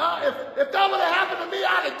 If that would have happened to me,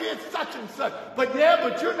 I'd have did such and such. But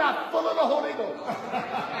you're not full of the Holy Ghost.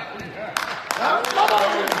 Come on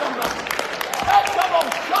here, somebody. Come on,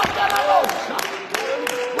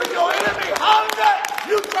 when your enemy hunger,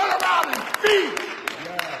 you turn around and feed.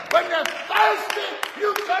 When they're thirsty,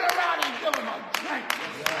 you turn around and give them a drink.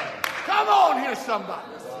 Come on here, somebody.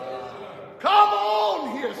 Come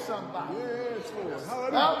on here, somebody. Yes,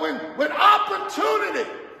 Lord. When opportunity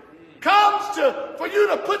comes for you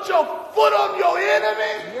to put your foot on your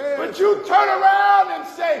enemy, but you turn around and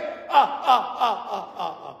say,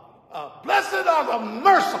 blessed are the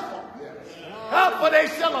merciful. For they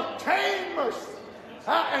shall obtain mercy.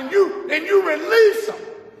 And you release them.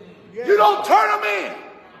 Yes. You don't turn them in.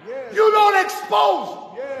 Yes. You don't expose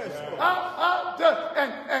them. Yes,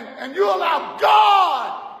 And you allow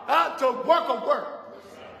God to work a work.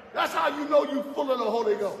 That's how you know you're full of the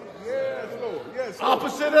Holy Ghost. Yes, Lord. Yes, Lord.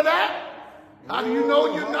 Opposite of that, how do you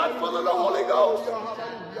know you're not full of the Holy Ghost?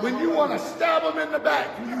 When you want to stab them in the back,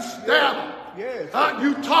 you stab them. Yes.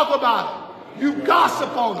 You talk about them. You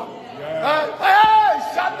gossip on them. Hey,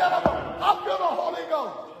 I feel the Holy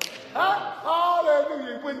Ghost. Huh?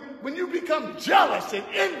 Hallelujah. When you become jealous and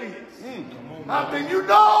envious, then you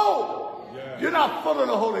know you're not full of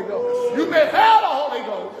the Holy Ghost. You may have the Holy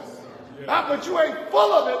Ghost, but you ain't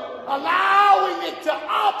full of it, allowing it to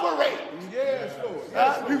operate. Yes,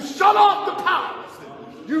 Lord. You shut off the power.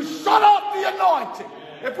 You shut off the anointing.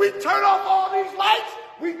 If we turn off all these lights,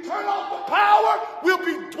 we turn off the power, we'll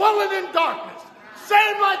be dwelling in darkness.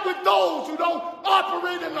 Same like with those who don't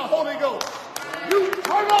operate in the Holy Ghost. You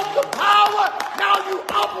turn off the power, now you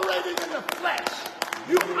operating in the flesh.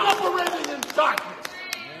 You operating in darkness.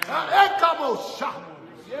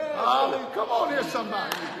 Come on here,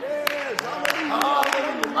 somebody. Yes,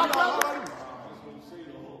 Hallelujah. My brother. I was going to say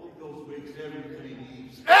the Holy Ghost makes everything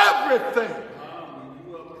easy. Everything. When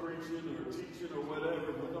you are preaching or teaching or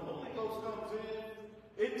whatever, when the Holy Ghost comes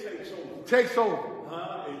in, it takes over. Takes over.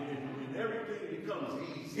 And everything becomes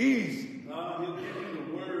easy. Easy. He'll give you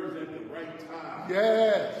the words at the right time.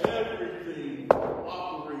 Yes. Everything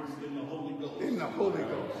operates in the Holy Ghost. In the Holy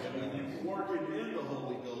Ghost. And when you're working in the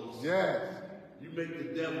Holy Ghost, Yes. you make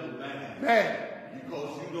the devil mad. Man.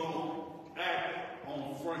 Because you don't act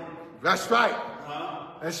on Frank. That's right.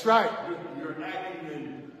 That's right. You're acting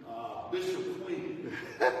in Bishop Quinn.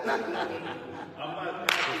 I'm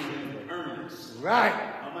not acting in Ernest. Right.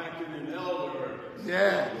 I'm acting in Elder Ernest.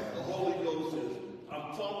 Yes. The Holy Ghost is,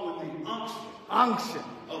 I'm following the Unction.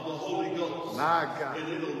 of the Holy Ghost. My God.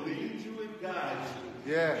 And it'll lead you and guide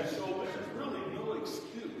you. Yes. And so there's really no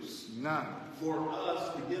excuse None. for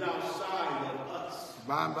us to get outside of us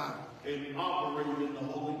Bye. and operate in the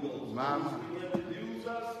Holy Ghost. My. Once He let Him use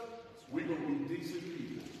us, we're going to be decent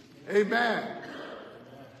people. Amen.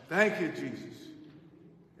 Thank you, Jesus.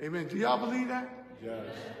 Amen. Do y'all believe that? Yes.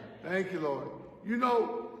 Thank you, Lord. You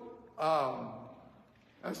know,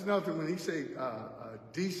 that's another thing when he say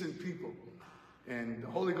decent people. And the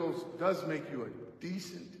Holy Ghost does make you a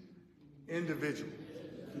decent individual.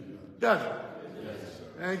 Does it? Yes,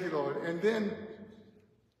 Thank you, Lord. And then,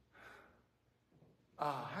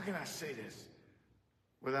 how can I say this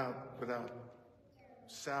without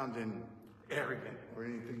sounding arrogant or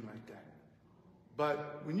anything like that?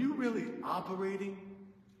 But when you're really operating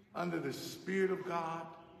under the Spirit of God,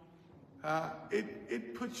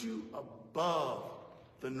 it puts you above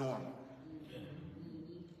the normal.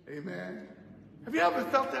 Amen. Have you ever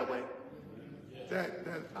felt that way? That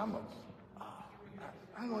I'm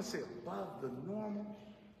I don't want to say above the normal,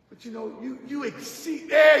 but you know, you exceed.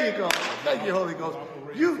 There you go. Thank you, Holy Ghost.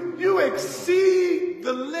 You exceed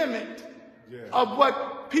the limit of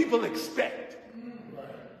what people expect.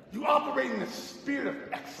 You operate in the spirit of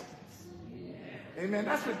excellence. Amen.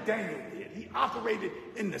 That's what Daniel did. He operated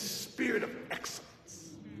in the spirit of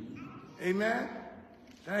excellence. Amen.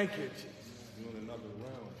 Thank you, Jesus. Doing another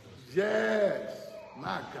round. Yes.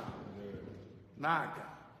 My God. My God.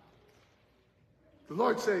 The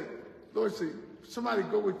Lord say, somebody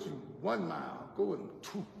go with you 1 mile, go with them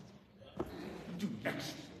 2. You do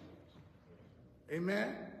extra.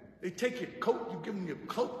 Amen. They take your coat, you give them your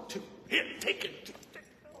cloak too. Here, take it too.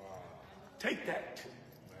 Take that too.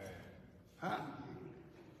 Huh?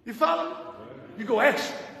 You follow me? You go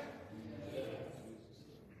extra.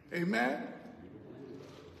 Amen.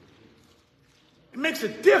 It makes a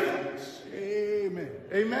difference. Amen.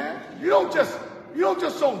 Amen. You don't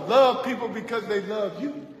just don't love people because they love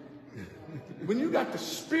you. When you got the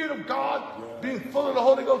Spirit of God being full of the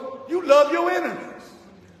Holy Ghost, you love your enemies.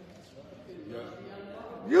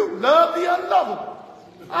 You love the unlovable.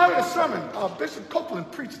 I heard a sermon, Bishop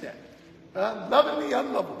Copeland preached that. Loving the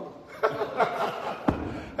unlovable.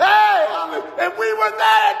 Hey, and we were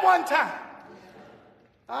there at one time.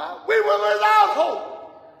 We were without hope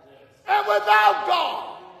and without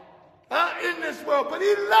God in this world, but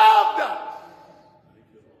He loved us.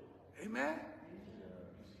 Amen.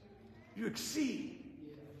 You exceed.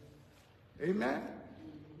 Amen.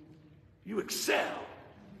 You excel.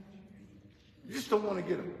 You just don't want to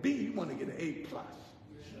get a B, you want to get an A+.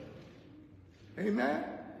 Amen.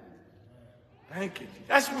 Thank you.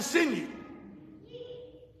 That's what's in you.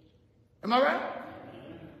 Am I right?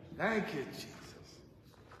 Thank you, Jesus.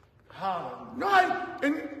 Hallelujah. Right.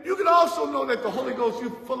 And you can also know that the Holy Ghost,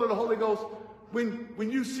 you're full of the Holy Ghost, when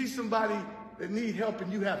you see somebody that need help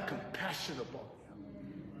and you have compassion upon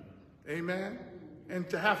them. Amen. And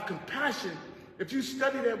to have compassion, if you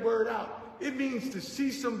study that word out, it means to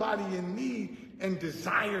see somebody in need and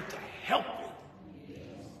desire to help them.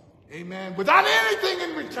 Amen. Without anything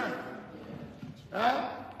in return.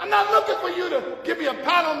 I'm not looking for you to give me a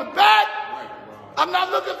pat on the back. I'm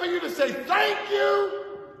not looking for you to say thank you.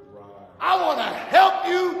 I want to help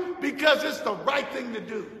you because it's the right thing to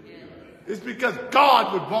do. It's because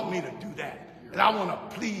God would want me to do that. And I want to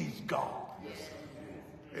please God.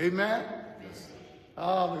 Amen.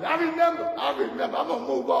 I remember, I'm going to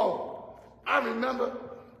move on. I remember,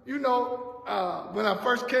 you know, when I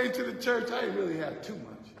first came to the church, I didn't really have too much.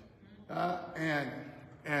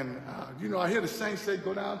 You know, I hear the saints say,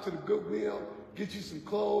 go down to the Goodwill, get you some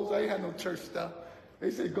clothes. I ain't had no church stuff.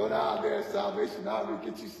 They say, go down there, Salvation Army,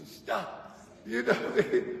 get you some stuff. You know what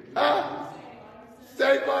I mean?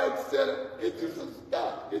 St. Martin Center, get you some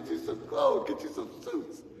stuff, get you some clothes, get you some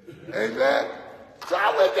suits. Amen? So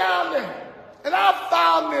I went down there, and I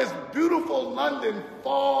found this beautiful London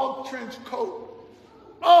fall trench coat.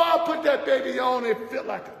 Oh, I put that baby on, it felt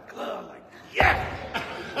like a glove, like, yes!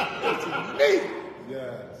 It's me!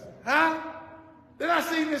 Yes. Huh? Then I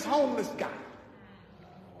seen this homeless guy.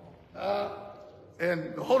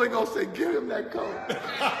 And the Holy Ghost said, give him that coat.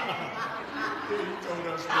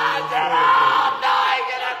 I said, oh, no, I ain't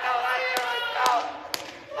gonna go.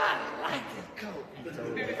 I like this coat.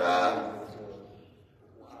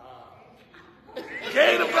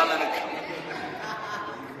 Gave the brother the coat.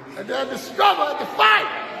 And then the struggle, the fight.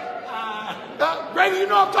 Brady, you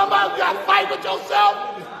know what I'm talking about? You got to fight with yourself.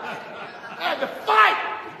 I had to fight.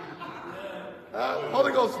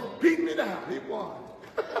 Holy Ghost beat me down. He won.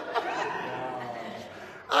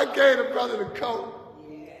 I gave the brother the coat.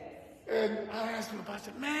 And I asked him about it. I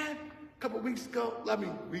said, man, a couple weeks ago, like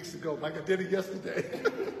I did it yesterday.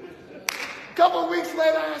 A couple of weeks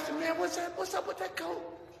later, I asked him, man, what's up with that coat?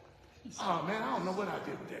 Oh, man, I don't know what I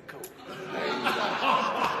did with that coat. I'm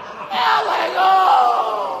like,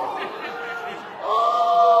 oh,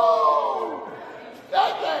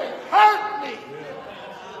 that thing hurt me.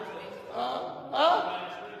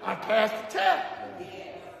 I passed the test.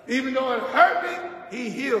 Even though it hurt me, he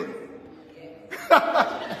healed me.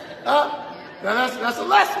 Now that's a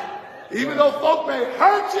lesson. Even though folk may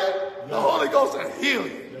hurt you, the Holy Ghost will heal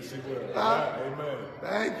you. Yes, he will. Amen.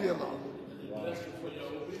 Thank you, Lord.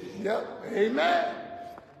 Yep. Amen.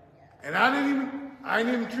 And I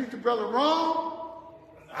didn't even treat the brother wrong.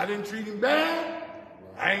 I didn't treat him bad.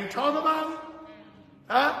 I ain't talk about him.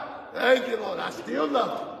 Thank you, Lord. I still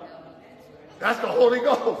love him. That's the Holy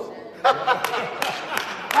Ghost.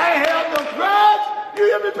 I ain't have no grudge. You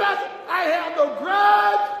hear me, Pastor? I ain't have no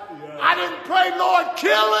grudge. I didn't pray, Lord,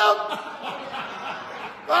 kill him.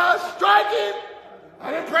 Strike him.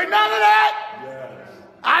 I didn't pray none of that.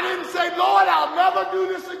 I didn't say, Lord, I'll never do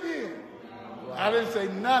this again. I didn't say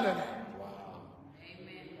none of that.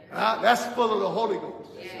 That's full of the Holy Ghost.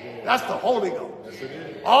 That's the Holy Ghost.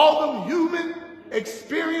 All them human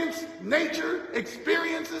nature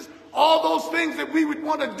experiences, all those things that we would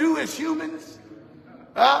want to do as humans,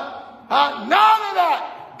 none of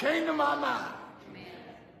that came to my mind.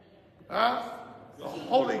 The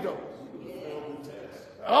Holy Ghost.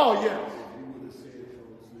 Oh, yes.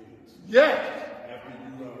 Yes. After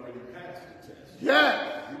you already passed the test. Yes.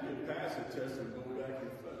 You can pass the test and go back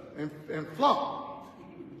And flunk.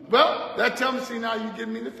 Well, that tells me, see, now you're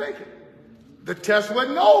giving me the faking. The test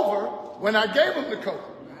wasn't over when I gave him the coat.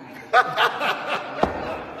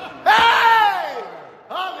 Hey!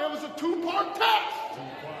 There was a 2-part test.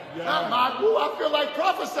 I feel like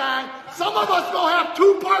prophesying. Some of us going to have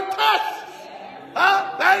 2-part tests.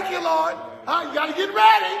 Thank you, Lord. You got to get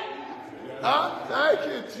ready. Thank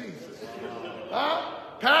you, Jesus.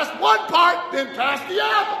 Pass one part, then pass the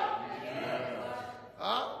other.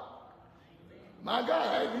 My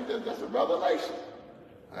God, that's a revelation.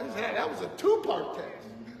 That was a 2-part test.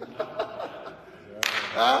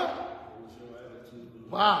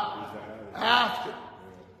 Wow. After.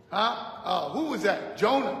 Who was that?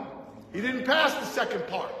 Jonah. He didn't pass the second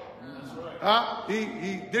part. He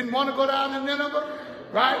didn't want to go down to Nineveh,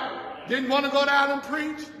 right? Didn't want to go down and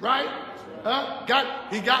preach, right?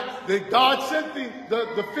 God sent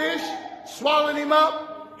the fish, swallowed him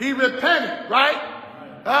up. He repented, right?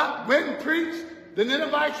 Went and preached. The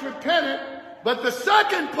Ninevites repented. But the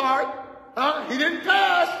second part, he didn't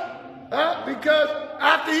pass because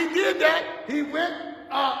after he did that, he went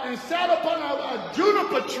and sat upon a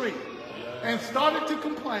juniper tree and started to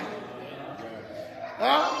complain.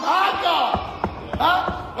 My God.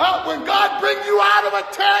 When God brings you out of a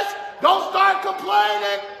test, don't start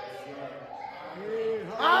complaining.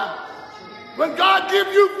 When God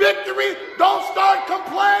gives you victory, don't start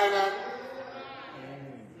complaining.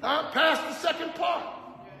 Pass the second part.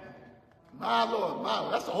 My Lord,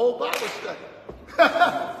 that's a whole Bible study.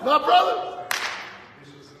 My brother.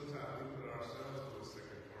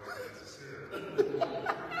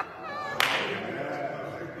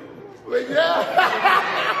 Well, yeah.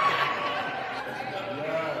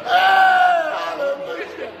 Hey,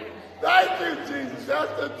 hallelujah. Thank you, Jesus.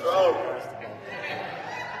 That's the truth.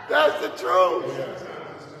 That's the truth.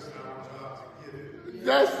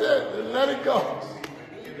 That's it. Let it go.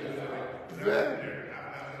 Man,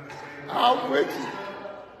 I'm with you.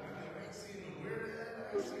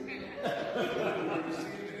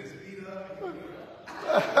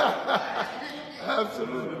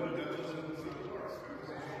 Absolutely.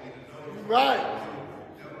 Right.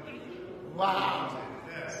 Wow.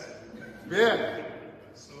 Yeah.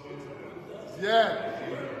 Yeah.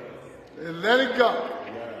 And let it go.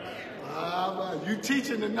 You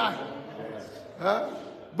teaching tonight. Huh?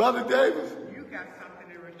 Brother Davis? You got something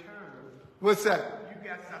in return. What's that? You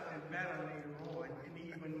got something better later on and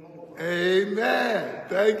even more. Amen.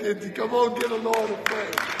 Thank you. Come on, give the Lord a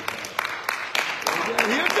praise. Amen.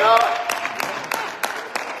 He'll do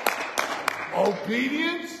it.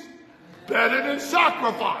 Obedience better than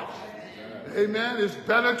sacrifice. Amen. It's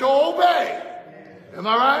better to obey. Am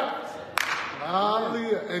I right?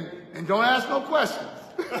 Hallelujah. And don't ask no questions.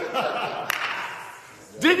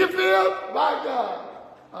 Dig your field? My God.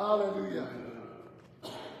 Hallelujah.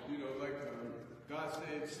 You know, like God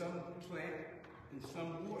said, some plant and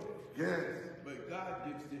some water. Yes. But God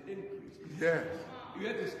gives the increase. Yes. You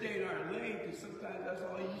have to stay in our lane because sometimes that's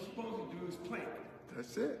all you're supposed to do is plant.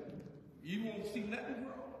 That's it. You won't see nothing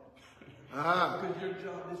grow. Ah. Because your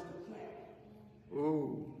job is to plant.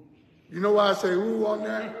 Ooh. You know why I say ooh on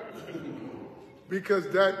that? Because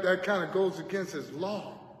that kind of goes against his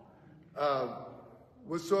law.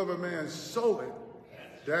 Whatsoever man soweth,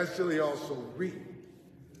 that shall he also reap.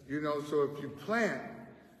 You know, so if you plant,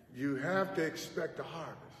 you have to expect a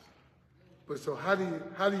harvest. But so how do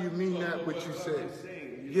you mean that what you said?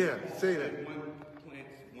 Yeah, say that. One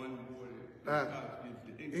plants, one water, God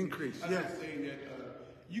gives the increase. I'm just saying that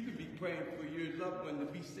you could be praying for your loved one to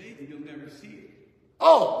be saved and you'll never see it.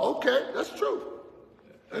 Oh, okay, that's true.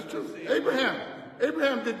 That's true.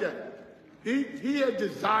 Abraham did that. He had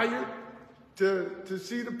desired to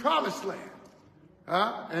see the promised land,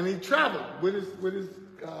 and he traveled with his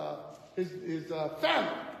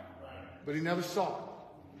family, but he never saw it.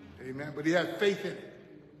 Amen. But he had faith in it.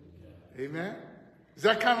 Amen. Is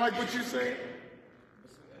that kind of like what you're saying?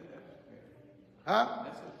 Huh?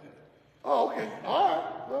 Oh, okay. All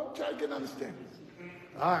right. Well, try to get an understanding.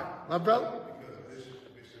 All right, my brother.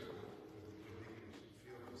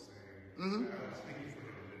 Mm-hmm.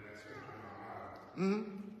 Mm-hmm.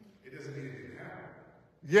 It doesn't mean it didn't happen.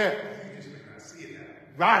 Yeah. You just may not see it happen.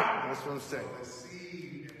 Right. That's what I'm saying. So the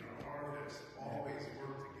seed and the harvest always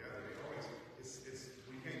work together. They always,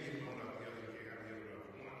 we can't get one up the other, you can't have the other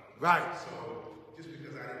up one. Right. So just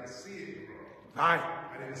because I didn't see it grow. Right.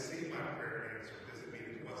 I didn't see my prayer answered doesn't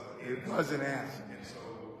mean it wasn't answered. It wasn't answered. And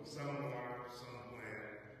so some water, some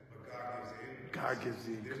plant, but God gives the increase. God gives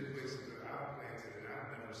the increase. There's places that I've planted and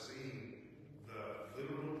I've never seen the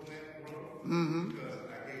literal plant grow. Mm-hmm. Because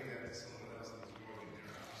I gave that to someone else and it's growing in their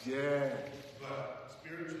house. Yeah. But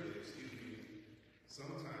spiritually,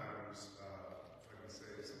 sometimes, if I can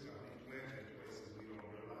say, sometimes we plant in places we don't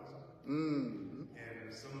realize it. Mm-hmm. And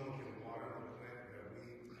someone can water the plant or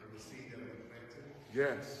the seed that we planted.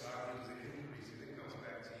 Yes. God gives the increase and it comes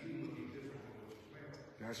back to you looking different than what you planted.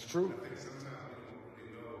 That's true. I think sometimes we don't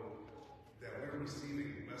really know that we're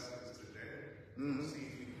receiving blessings today. Mm-hmm.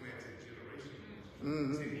 Seeds we planted generations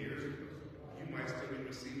ago, 10 years ago. You might still be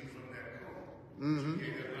receiving from that growth. Mm-hmm. You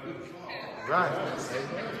gave that money fall. Right.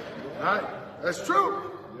 Right. That's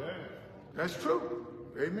true. Yeah. That's true.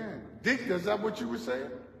 Amen. Dick, is that what you were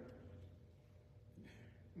saying?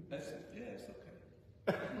 It's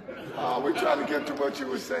okay. We're trying to get to what you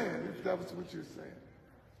were saying, if that was what you were saying.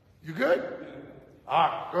 You good? All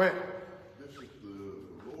right, go ahead. Bishop,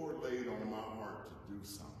 the Lord laid on my heart to do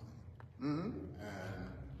something. Mm-hmm. And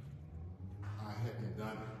I hadn't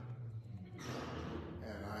done it.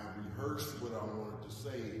 And I rehearsed what I wanted to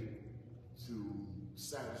say to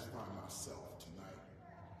satisfy myself tonight.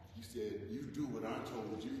 You said, you do what I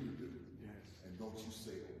told you to do. Yes. And don't you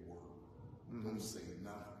say a word. Mm-hmm. Don't say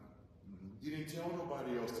nothing. Mm-hmm. You didn't tell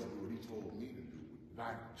nobody else to do it. He told me to do it.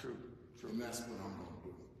 Right. True. And that's what I'm going to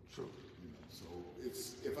do. True. You know, so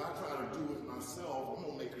if I try to do it myself, I'm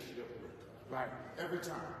going to make a shipwreck. Right. Every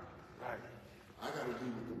time. Right. I got to do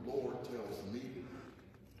what the Lord tells me to do.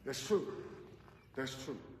 That's true. That's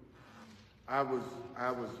true. I was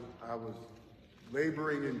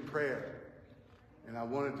laboring in prayer, and I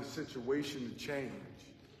wanted the situation to change,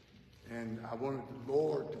 and I wanted the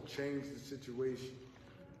Lord to change the situation.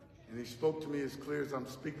 And he spoke to me as clear as I'm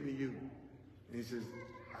speaking to you. And he says,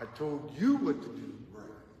 I told you what to do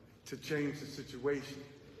to change the situation,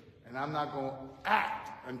 and I'm not going to act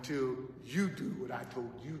until you do what I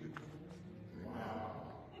told you to do. Wow.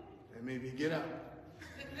 That made me get up.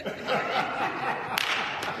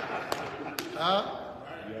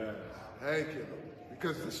 Thank you.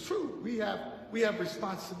 Because it's true. We have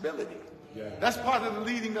responsibility. Yeah. That's part of the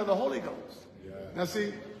leading of the Holy Ghost. Yeah. Now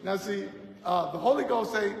see, the Holy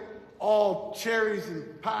Ghost ain't all cherries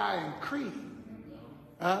and pie and cream.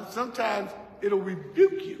 Sometimes it'll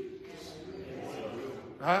rebuke you.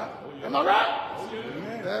 Am I right?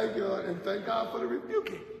 Thank you, and thank God for the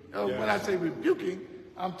rebuking. When I say rebuking,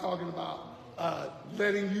 I'm talking about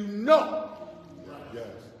letting you know,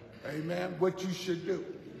 amen, what you should do.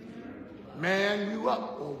 Man you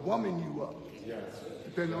up or woman you up,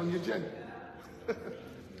 depending on your gender. Hey!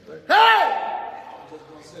 I was just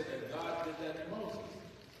going to say that God did that to Moses.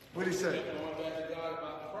 What did he say? Going back to God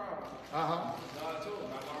about the problem. God told him,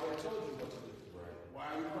 I've already told you what to do. Right. Why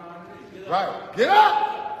are you crying to me? Get up. Right. Get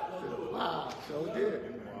up! Wow, so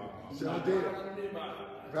did. So did.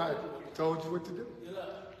 Right. Told you what to do. Get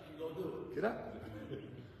up. You go do it. Get up.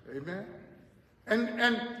 Amen.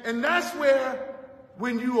 And that's where,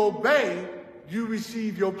 when you obey, you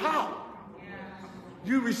receive your power.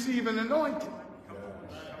 You receive an anointing.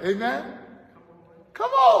 Amen.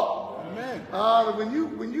 Come on. Amen. When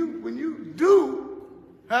you do,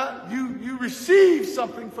 you receive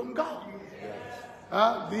something from God.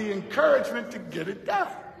 The encouragement to get it done.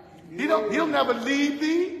 He'll never leave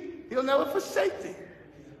thee. He'll never forsake thee.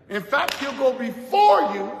 In fact, he'll go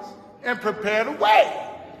before you and prepare the way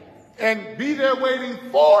and be there waiting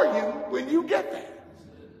for you when you get there.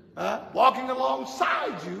 Walking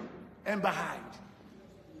alongside you and behind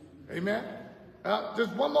you. Amen.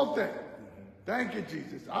 Just one more thing. Thank you,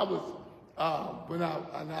 Jesus. I was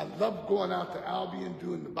I love going out to Albion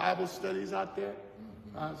doing the Bible studies out there.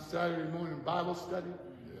 Saturday morning Bible study,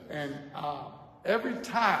 and every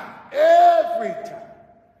time, you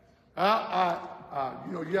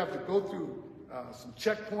have to go through some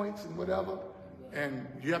checkpoints and whatever, and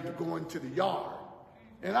you have to go into the yard.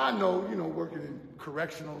 And I know, working in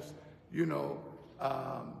correctionals,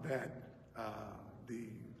 that the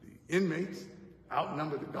inmates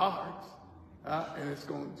outnumber the guards, and it's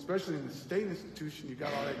going, especially in the state institution, you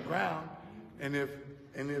got all that ground, and if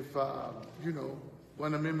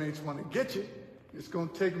one of them inmates want to get you, it's going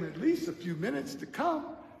to take them at least a few minutes to come,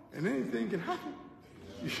 and anything can happen.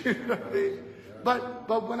 You know what I mean?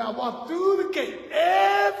 But when I walk through the gate,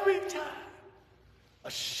 every time, a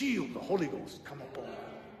shield, the Holy Ghost, come up on me.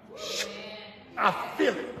 I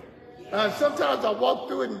feel it. Sometimes I walk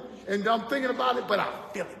through it and I'm thinking about it, but I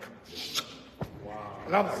feel it.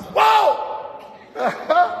 And I'm like, whoa!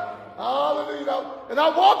 Hallelujah. And I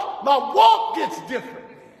walk, my walk gets different.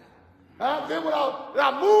 Then when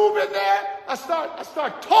I move in there, I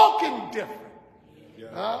start talking different.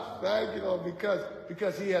 Thank you, Lord,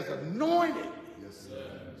 because he has anointed.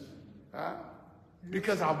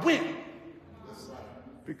 Because I went.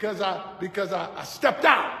 Because I stepped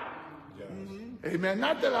out. Amen.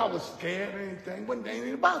 Not that I was scared or anything. Wasn't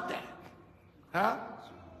anything about that.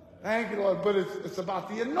 Thank you, Lord. But it's about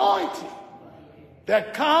the anointing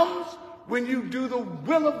that comes when you do the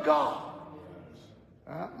will of God.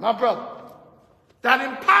 My brother, that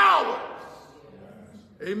empowers.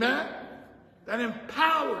 Amen. That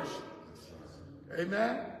empowers you.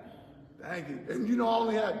 Amen. Thank you. And I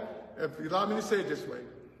only had, if you allow me to say it this way,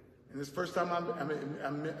 and this first time I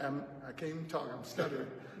can't even talk, I'm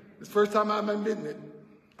stuttering. This first time I'm admitting it,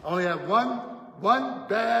 I only had one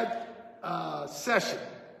bad session.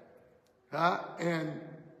 And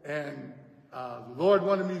the Lord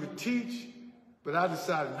wanted me to teach, but I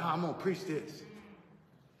decided, no, I'm going to preach this.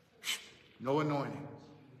 No anointing.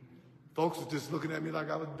 Folks were just looking at me like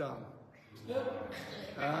I was dumb.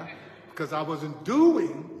 Because I wasn't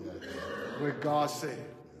doing what God said.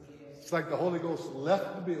 It's like the Holy Ghost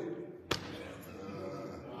left the building.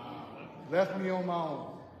 Left me on my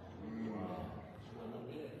own.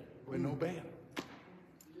 With no band. That's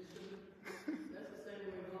the same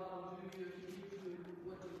way God will give you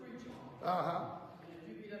what to preach on. And if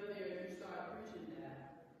you get up there and you start preaching that,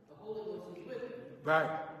 the Holy Ghost is with you. Right.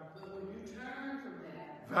 But when you turn from that,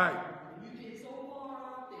 right. And you get so far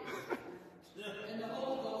out there, and the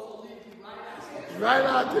Holy Ghost will leave you right out there. Right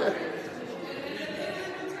out there.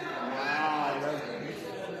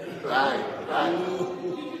 Wow.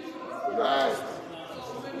 Right.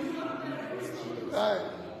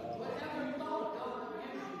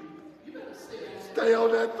 Stay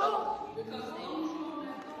on that thought. Because as long as you're on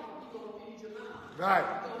that thought, you're going to feed your mouth.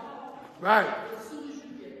 Right. As soon as you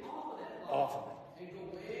get off of that thought and go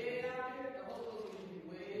way out there, the Holy Ghost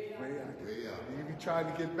will lead you way out there. You be trying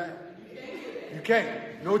to get back. You can't.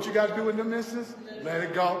 You know what you got to do in them instances? Let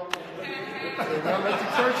it go. Don't let the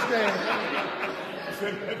church stand.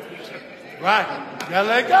 Right. You got to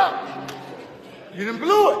let it go. You done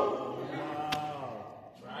blew it.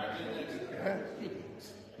 Yeah.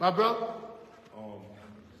 My brother?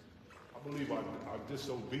 I believe our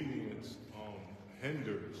disobedience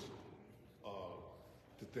hinders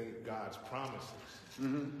God's promises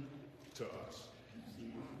to us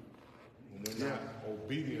when we're not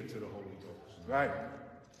obedient to the Holy Ghost. Right.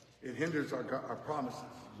 It hinders our promises.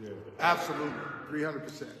 Yeah. Absolutely.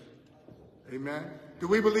 300%. Amen. Do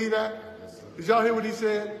we believe that? Did y'all hear what he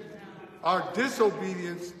said? Our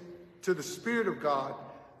disobedience to the Spirit of God,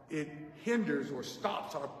 it hinders or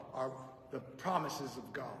stops the promises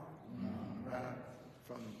of God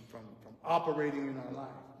from operating in our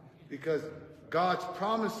life. Because God's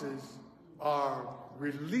promises are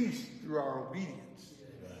released through our obedience.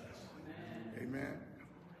 Amen.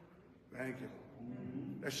 Thank you.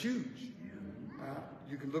 That's huge.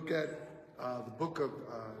 You can look at the book of,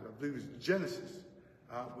 I believe it's Genesis,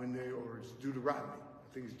 or it's Deuteronomy.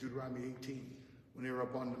 I think it's Deuteronomy 18, when they were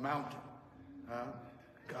up on the mountain.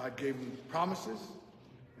 God gave them promises,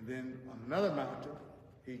 and then on another mountain,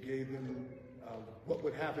 he gave them what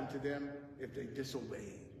would happen to them if they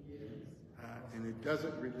disobeyed. And it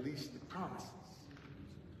doesn't release the promises.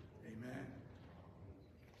 Amen.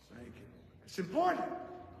 Thank you. It's important.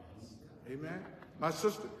 Amen. My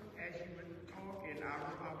sister. As you were talking, I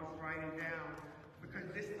was writing down, because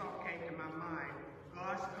this thought came to my mind.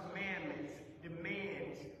 God's commandments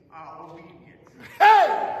demands our obedience. Hey!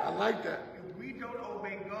 I like that. If we don't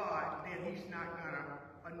obey God, then he's not going to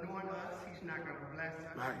anoint us. He's not going to bless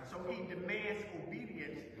us. Right. So he demands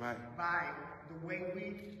obedience by the way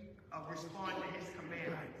we respond to his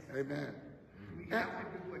commandments. Right. Amen. We have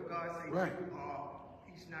to do what God says do, or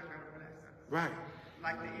he's not going to bless us. Right.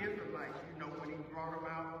 Like the Israelites, when he brought them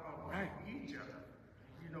out of Egypt,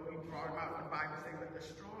 he brought them out, the Bible says, with a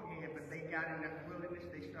strong hand, but they got in that wilderness,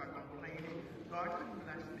 they started complaining. God couldn't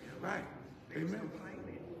bless them. Right. They Amen. was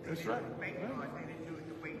complaining. That's right. They didn't do it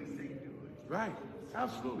the way he said do it. Right.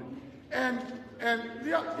 Absolutely. And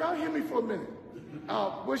y'all hear me for a minute.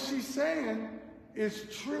 What she's saying is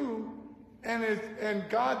true, and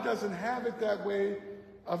God doesn't have it that way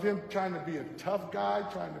of him trying to be a tough guy,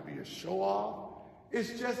 trying to be a show-off.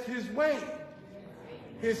 It's just his way.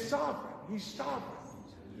 His sovereign. He's sovereign.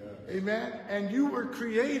 Amen. And you were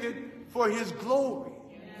created for his glory.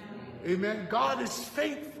 Amen. God is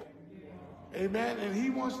faithful. Amen. And he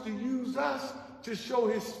wants to use us to show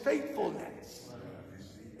his faithfulness.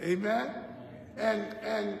 Amen.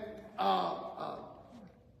 And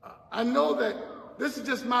I know that this is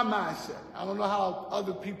just my mindset. I don't know how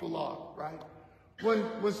other people are, right?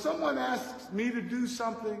 When someone asks me to do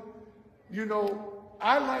something,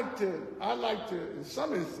 I like to, in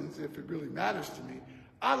some instances, if it really matters to me,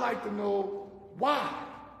 I like to know why.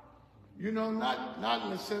 Not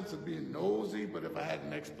in the sense of being nosy, but if I had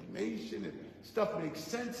an explanation, if stuff makes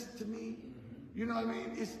sense to me, you know what I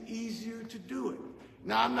mean? It's easier to do it.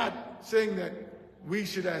 Now, I'm not saying that we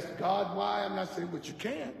should ask God why. I'm not saying, but you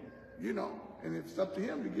can, and it's up to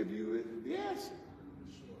him to give you the answer.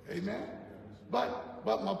 Amen? But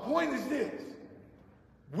my point is this.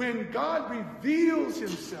 When God reveals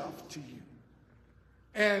himself to you,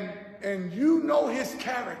 and you know his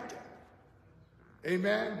character,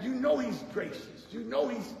 amen, you know he's gracious, you know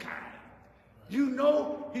he's kind, you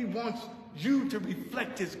know he wants you to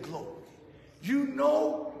reflect his glory, you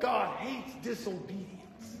know God hates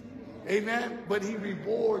disobedience, amen, but he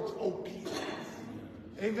rewards obedience,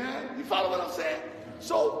 amen. You follow what I'm saying?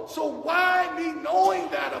 So why me knowing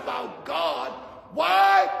that about God?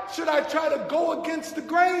 Why should I try to go against the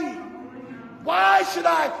grain? Why should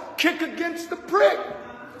I kick against the prick?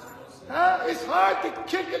 It's hard to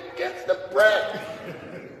kick against the prick.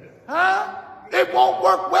 It won't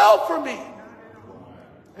work well for me.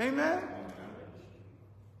 Amen?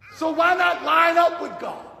 So why not line up with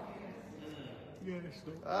God?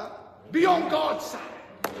 Be on God's side.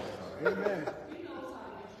 Amen.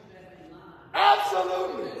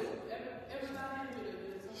 Absolutely.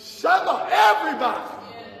 Shut up, everybody.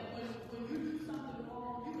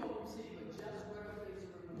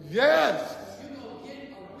 Yes.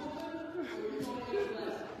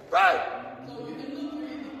 Right.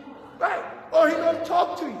 Right. Or he gonna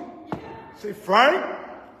talk to you. Say, Frank?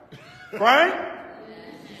 Frank?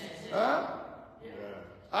 Am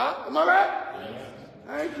I right?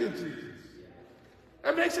 Thank you, Jesus.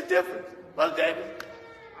 That makes a difference. Brother David?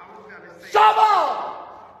 Shut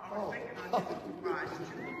up! I was thinking on this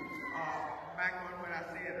back on what I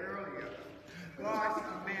said earlier. God's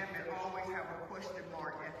commandment always have a question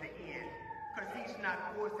mark at the end, because he's not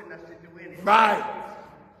forcing us to do anything. Right.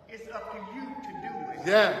 It's up to you to do it.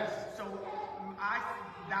 Yes. So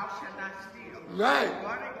thou shalt not steal. Right.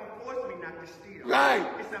 God ain't gonna force me not not to steal. Right.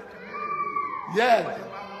 It's up to me to do it. Yes. But if I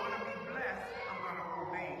want to be blessed, I'm going to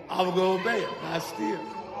obey. I'm going to obey it, not steal. So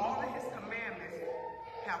all of his commandments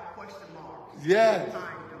have question marks. Yes.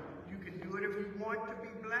 Find them. You can do it if you want to be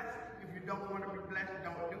blessed. If you don't want to be blessed,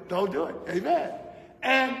 don't do it. Don't do it. Amen.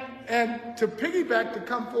 And to piggyback, to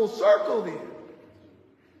come full circle then,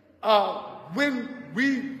 when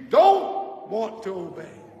we don't want to obey,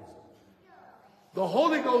 the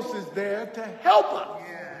Holy Ghost is there to help us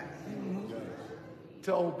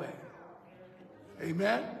to obey.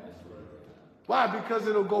 Amen? Why? Because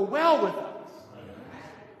it'll go well with us.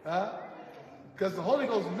 Because the Holy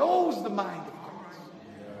Ghost knows the mind of Christ.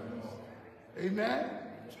 Amen?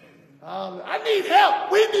 I need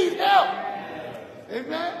help. We need help.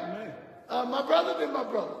 Amen? My brother, then my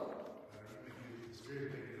brother.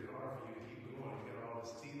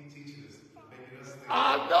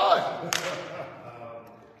 I know it.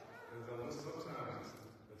 Sometimes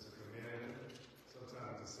it's a command,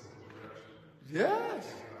 sometimes it's simple direction.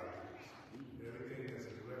 Yes. Everything that's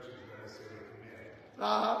a direction is not necessarily a command.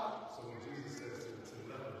 So when Jesus says to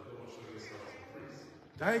lepers, go and show yourselves to priests.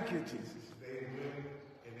 Thank you, Jesus. They went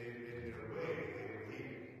and in their way, they were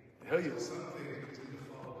healed. Hell yeah. So some things continue to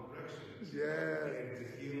follow directions. Yeah. And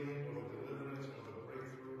the healing or the deliverance or the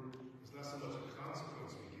breakthrough, it's not so much a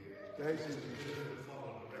consequence we get. Thank you, It's Jesus. to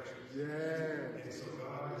follow directions. Yeah. And so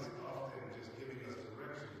God is often just giving us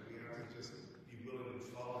directions. We have to just be willing to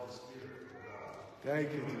follow the Spirit of God.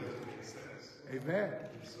 Thank you, It Jesus. doesn't make sense. Amen.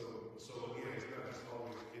 And so again, it's not just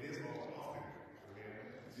always, it is all often.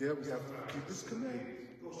 Amen. Yeah, we got to keep his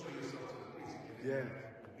commandments. Go show yourself to the priest. Yeah.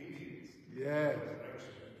 Obedience. Yeah.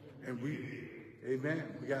 And amen,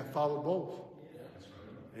 we got to follow both.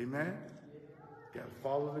 Amen. Got to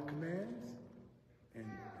follow the commands and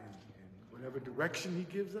whatever direction he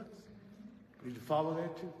gives us, we need to follow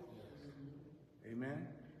that too. Amen.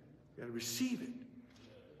 Got to receive it.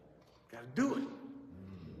 Got to do it.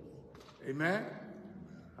 Amen.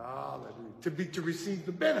 Hallelujah. To receive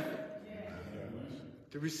the benefit.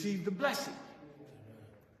 To receive the blessing.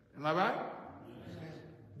 Am I right?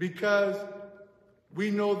 Because we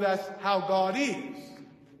know that's how God is.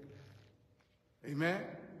 Amen.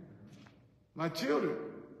 My children,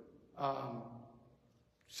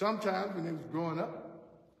 sometimes when they was growing up,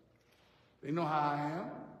 they know how I am.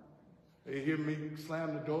 They hear me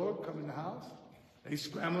slam the door, come in the house. They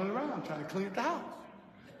scrambling around trying to clean the house.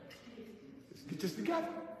 Let's get this together,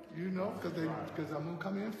 because I'm gonna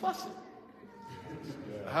come in and fuss it.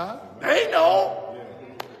 They know.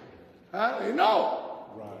 They know.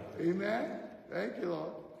 Right. Amen. Thank you,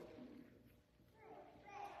 Lord.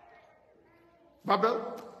 My brother.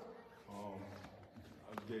 I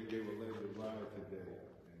gave a lady a ride today,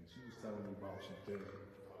 and she was telling me about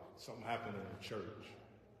something happened in the church,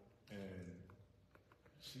 and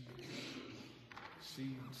she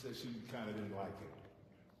said she kind of didn't like it.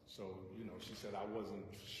 So, she said I wasn't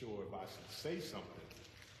sure if I should say something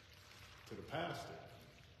to the pastor.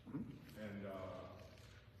 And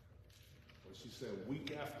she said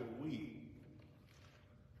week after week,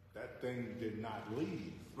 that thing did not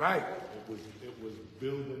leave. Right. It was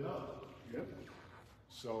building up. Yep.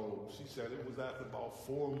 So she said it was after about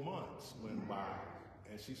 4 months went by,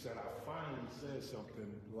 and she said I finally said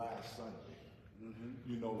something last Sunday.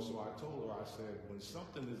 So I told her, I said, when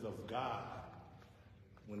something is of God,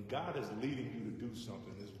 when God is leading you to do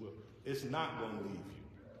something, it's not going to leave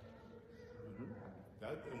you.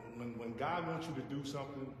 When God wants you to do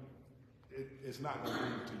something, it's not going to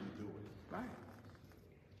leave till you do it. Right.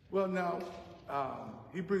 Well, now,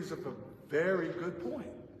 he brings up a very good point.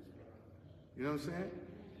 You know what I'm saying?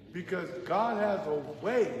 Because God has a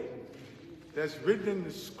way that's written in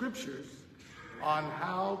the scriptures on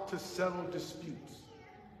how to settle disputes.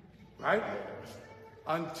 Right?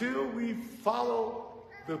 Until we follow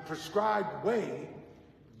the prescribed way,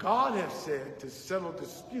 God has said to settle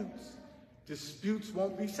disputes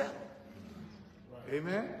won't be settled.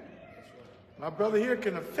 Amen? My brother here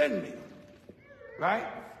can offend me. Right?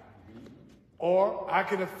 Or I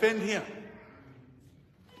can offend him.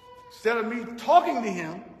 Instead of me talking to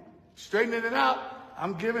him, straightening it out,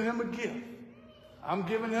 I'm giving him a gift. I'm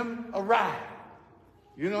giving him a ride.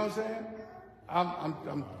 You know what I'm saying?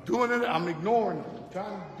 I'm doing it, I'm ignoring it. I'm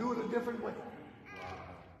trying to do it a different way.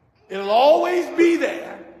 It'll always be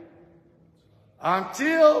there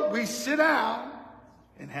until we sit down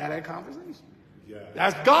and have that conversation. Yes.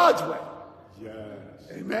 That's God's way.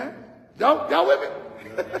 Yes. Amen? Y'all with me?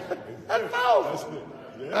 That's powerful.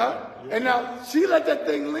 And now she let that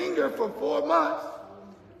thing linger for 4 months,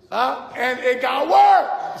 and it got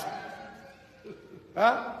worse.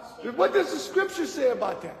 What does the scripture say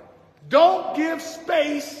about that? Don't give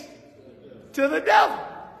space to the devil.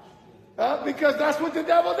 Because that's what the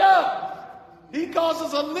devil does. He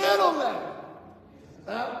causes a little leaven.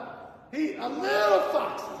 A little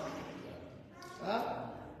fox.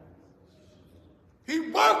 He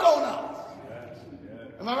work on us.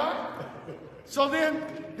 Am I right? So then,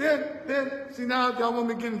 see now y'all want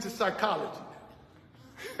me to get into psychology.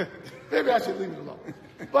 Maybe I should leave it alone.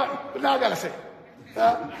 But now I gotta say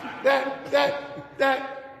that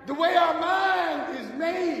the way our mind is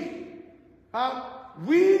made,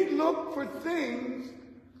 we look for things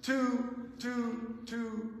to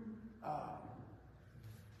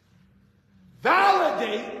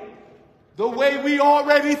validate the way we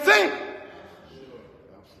already think.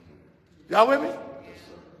 Y'all with me?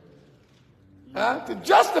 To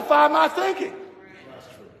justify my thinking.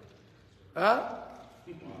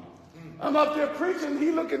 I'm up there preaching,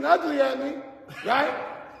 he looking ugly at me, right?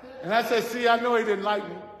 And I said, see, I know he didn't like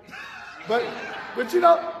me. But you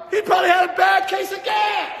know, he probably had a bad case of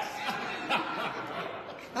gas.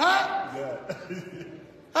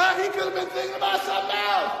 He could have been thinking about something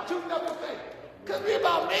else. Shooting up his face. Could be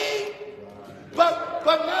about me. But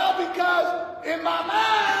now because in my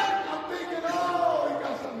mind, I'm thinking, oh, he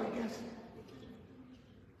got something against me.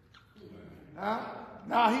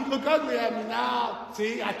 Now he look ugly at me now.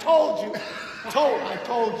 See, I told you. I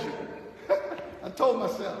told you. I told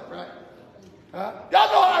myself, right? Y'all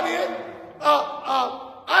know how it is.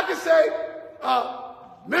 I can say,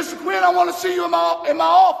 Mr. Quinn, I want to see you in my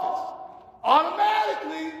office.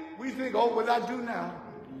 Automatically, we think, oh, what did I do now?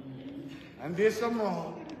 I did something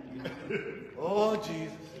wrong. Oh,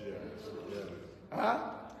 Jesus.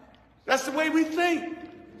 That's the way we think.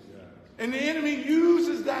 And the enemy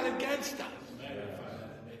uses that against us.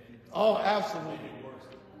 Oh, absolutely.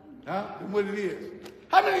 And what it is.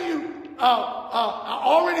 How many of you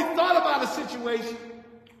already thought about a situation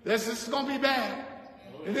that's just going to be bad?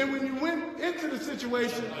 And then when you went into the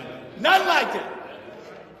situation, nothing like that.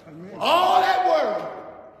 All that worry,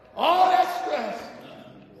 all that stress,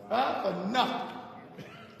 for nothing.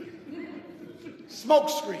 Smoke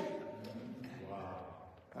screen.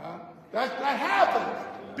 That happens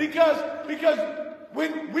because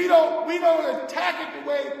when we don't attack it the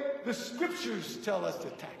way the scriptures tell us to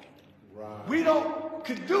attack it. Right. We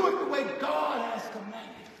could do it the way God has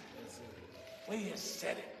commanded. The way He has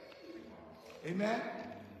said it. Amen.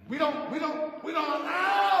 We don't allow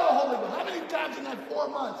the Holy Ghost. How many times in that 4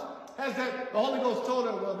 months has the Holy Ghost told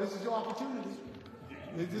her, well, this is your opportunity.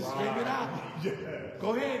 You just straighten it out. Yeah.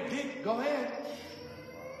 Go ahead, Dick. Go ahead.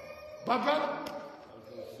 My brother. I was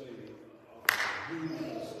going to say,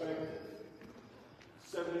 human perspective,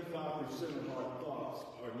 75% of our thoughts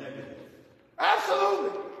are negative.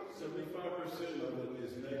 Absolutely. 75% of it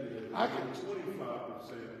is negative. 25%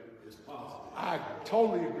 is positive. I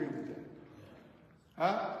totally agree with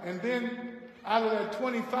that. And then out of that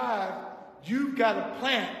 25, you've got to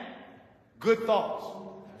plant good thoughts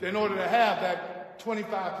in order to have that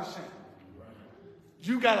 25%.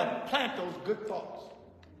 You got to plant those good thoughts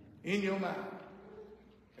in your mind.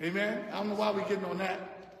 Amen? I don't know why we're getting on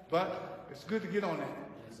that, but it's good to get on that.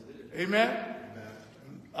 Amen?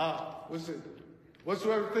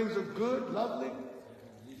 Whatsoever things are good, lovely,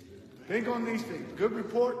 think on these things. Good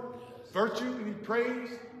report, virtue, any praise,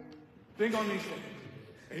 think on these things.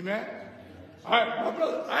 Amen? All right, my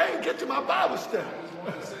brother, I ain't get to my Bible study. I just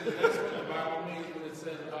want to say that's what the Bible means when it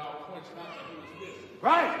says about quenching out the Holy Spirit.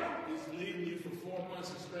 Right. He's leading you for 4 months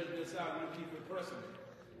to straighten this out and you keep it pressing.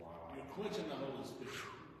 You're quenching the Holy Spirit.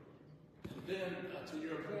 And then, to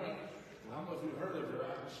your point, I don't know if you heard of her.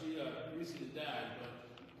 She recently died, but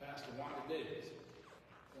Pastor Wanda Davis.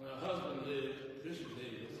 When her husband lived, Bishop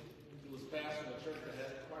Davis, he was pastor of a church that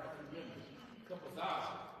had quite a few members, a couple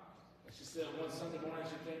thousand. And she said one Sunday morning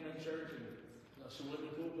she came in church and she went to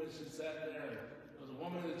the pulpit, she sat there, and there was a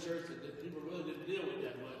woman in the church that people really didn't deal with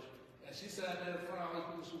that much. And she sat there in front of all these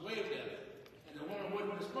people, she waved at her. And the woman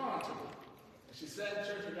wouldn't respond to her. And she sat in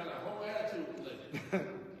church and got a whole attitude with her.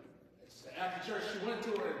 After church, she went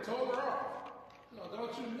to her and told her off. No,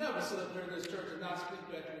 don't you never sit up there in this church and not speak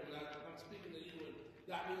back to me when I'm speaking to you and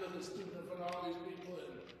got me looking stupid in front of all these people.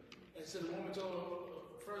 And so the woman told her,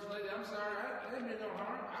 First Lady, I'm sorry, I didn't mean no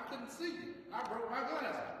harm. I couldn't see you. I broke my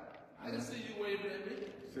glasses. I didn't see you waving at me.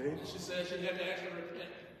 See? And she said she had to actually repent.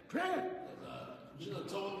 Repent. She done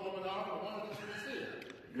told the woman off, but one of them didn't see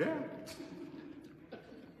it. Yeah.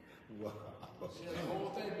 Wow. She had the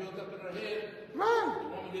whole thing built up in her head. Right. The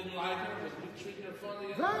woman didn't like her, was treating her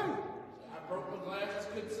funny. Right. I broke my glasses,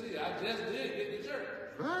 couldn't see. I just did get to church.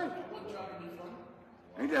 Right. I wasn't trying to be funny.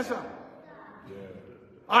 Ain't that something?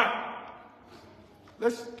 Yeah. All right.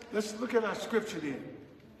 Let's look at our scripture then.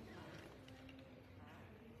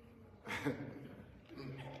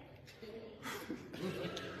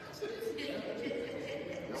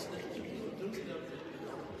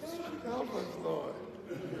 Help us, Lord.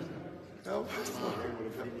 Help us, Lord.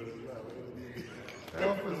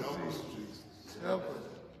 Help us, Jesus. Help us.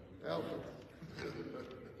 Help us.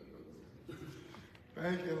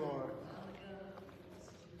 Thank you, Lord.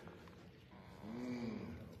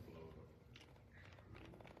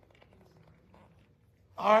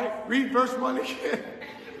 All right, read verse 1 again.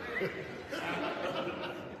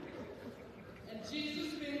 And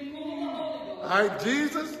Jesus being full of the Holy Ghost. All right,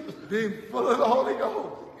 Jesus being full of the Holy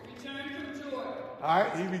Ghost. Returned from Jordan. All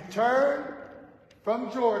right, he returned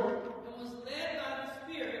from Jordan. And was led by the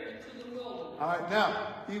Spirit into the wilderness. All right, now,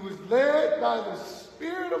 he was led by the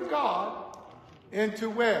Spirit of God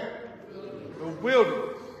into where? The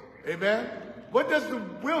wilderness. Amen? What does the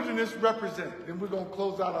wilderness represent? Then we're going to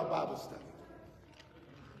close out our Bible study.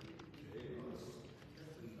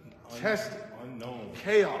 Testing. Unknown.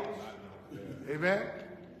 Chaos. Amen?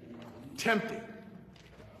 Tempting.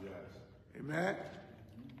 Yes. Amen?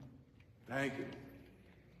 Thank you.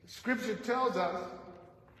 The scripture tells us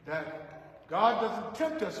that God doesn't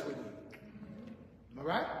tempt us with evil. Am I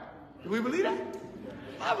right? Do we believe that?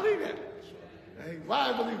 I believe that. Hey, why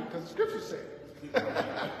I believe it? Because the scripture says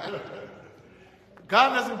it.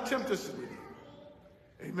 God doesn't tempt us with evil.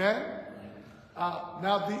 Amen?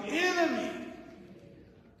 Now the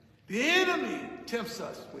enemy tempts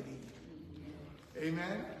us with evil.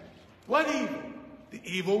 Amen? What evil? The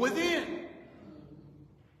evil within.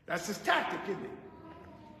 That's his tactic, isn't it?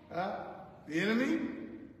 The enemy,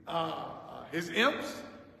 his imps,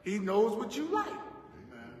 he knows what you like.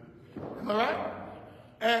 Am I right?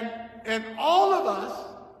 And all of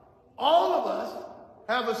us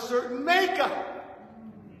have a certain makeup.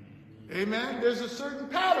 Amen? There's a certain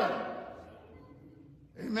pattern.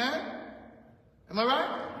 Amen? Am I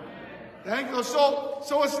right? Thank you. So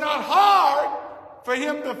it's not hard for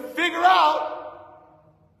him to figure out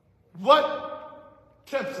what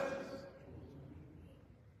tempts us.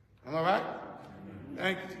 Am I right?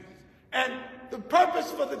 Thank you, Jesus. And the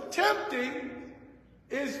purpose for the tempting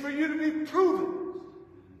is for you to be proven.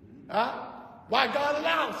 Why God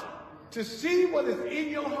allows it. To see what is in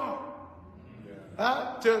your heart.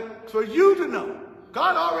 For you to know.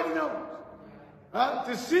 God already knows.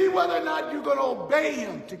 To see whether or not you're going to obey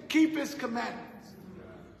him, to keep his commandments,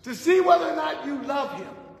 to see whether or not you love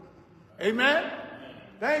him. Amen?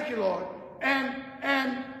 Thank you, Lord. And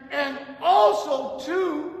also,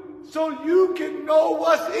 too, so you can know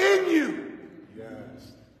what's in you.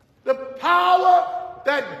 Yes. The power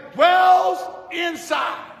that dwells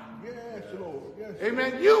inside. Yes, Lord. Yes.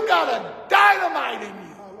 Amen. You got a dynamite in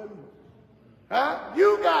you.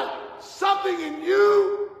 You got something in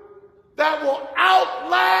you that will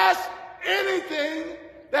outlast anything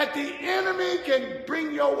that the enemy can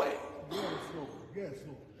bring your way. Yes, Lord. Yes,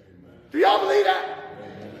 Lord. Amen. Do y'all believe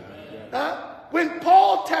that? When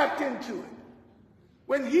Paul tapped into it,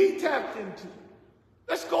 when he tapped into it,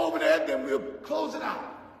 let's go over there, then we'll close it out.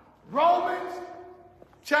 Romans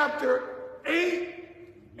chapter 8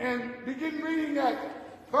 and begin reading at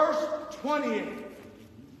verse 28.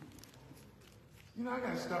 You know, I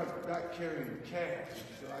got to start back carrying cash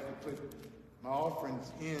so I can put my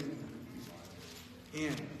offerings in.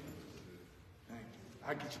 Thank you.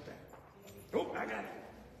 I'll get you back. Oh, I got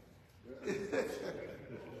it.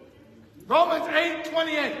 Romans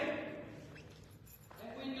 8:28.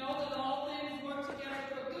 And we know that all things work together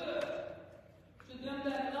for good to them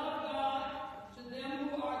that love God, to them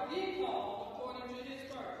who are the called according to his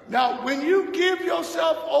purpose. Now, when you give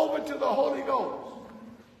yourself over to the Holy Ghost,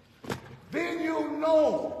 then you'll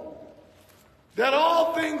know that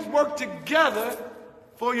all things work together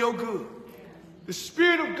for your good. The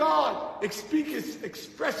Spirit of God speaks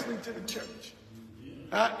expressly to the church.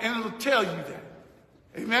 And it'll tell you that.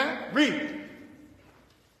 Amen? Read.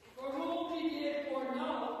 For whom he did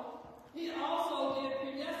foreknow, he also did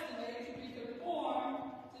predestinate to be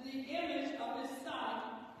conformed to the image of his Son,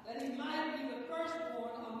 that he might be the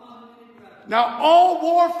firstborn among many brethren. Now, all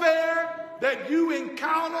warfare that you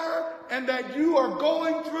encounter and that you are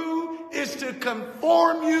going through is to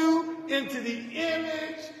conform you into the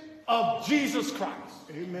image of Jesus Christ.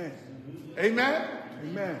 Amen. Amen?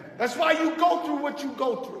 Amen. That's why you go through what you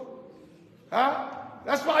go through.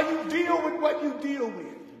 That's why you deal with what you deal with.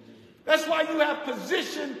 That's why you have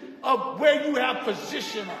position of where you have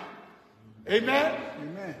position on. Amen?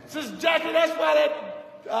 Amen. Sister Jackie, that's why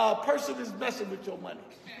that person is messing with your money.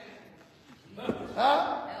 Am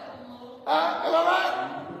I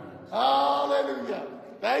right? Hallelujah.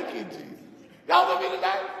 Thank you, Jesus. Y'all with me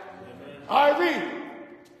tonight? All right, read.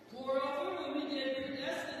 Moreover, whom he did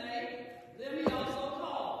predestinate,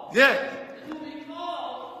 Yes. And whom he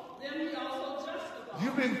called, them he also justified.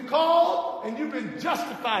 You've been called and you've been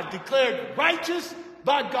justified, declared righteous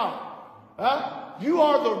by God. Huh? You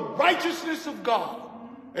are the righteousness of God.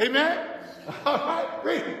 Amen? All right,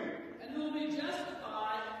 read. And whom he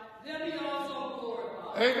justified, them he also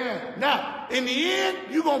glorified. Amen. Now, in the end,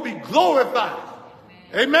 you're going to be glorified.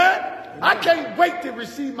 Amen? I can't wait to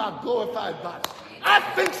receive my glorified body. I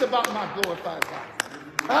think about my glorified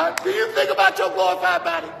body. Do you think about your glorified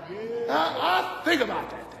body? I think about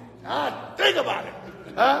that thing. I think about it.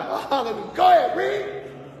 Hallelujah. Go ahead,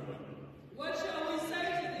 read. What shall we say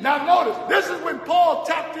to thee? Now notice, this is when Paul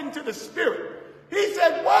tapped into the Spirit. He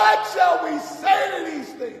said, what shall we say to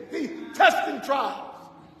these things? These testing trials.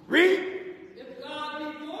 Read. If God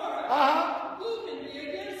be for us, who can be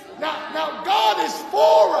against us? Now God is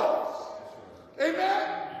for us.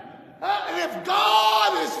 Amen? And if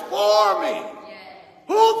God is for me,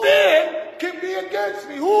 who then can be against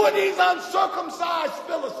me? Who are these uncircumcised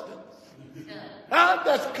Philistines?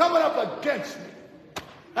 That's coming up against me.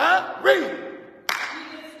 Read. He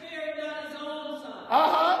that spared not his own son,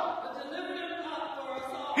 but delivered him up for us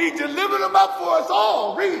all. He delivered him up for us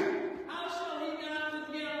all. Read. How shall he not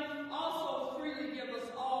with him also freely give us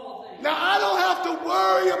all things? Now I don't have to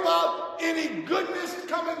worry about any goodness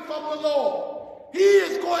coming from the Lord. He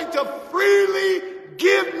is going to freely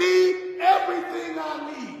give me everything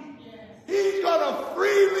I need. He's going to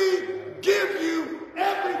freely give you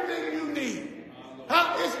everything you need.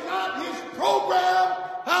 It's not his program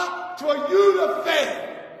for you to fail.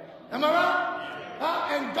 Am I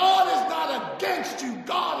right? And God is not against you.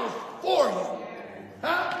 God is for you.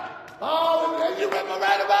 Oh, you am I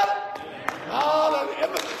right about it? Oh,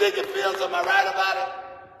 am I thinking feels? Am I right about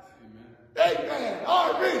it? Amen.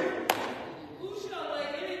 All right, read. Who shall lay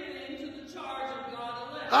anything to the charge of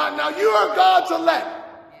God's elect? Now you are God's elect.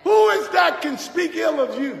 Who is that can speak ill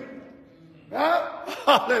of you?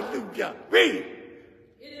 Hallelujah. Read.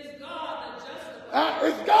 It is God that justifies.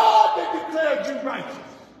 It's God that declared you righteous.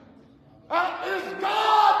 It's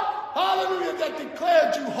God, hallelujah, that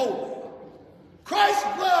declared you holy. Christ's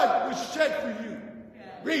blood was shed for you.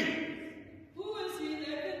 Read. Who is he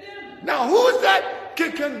that condemns? Now who is that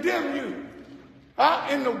can condemn you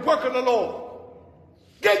in the work of the Lord?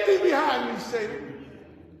 Get thee behind me, Satan.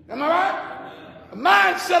 Am I right? A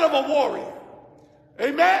mindset of a warrior.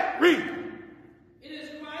 Amen? Read. It is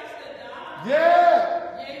Christ that died.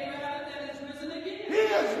 Yeah. Yea, rather that is risen again. He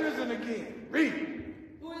is risen again. Read.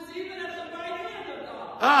 Who is even at the right hand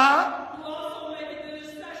of God. Who also maketh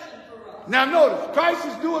intercession for us. Now notice, Christ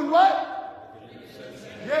is doing what?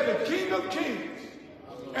 Yeah, the King of Kings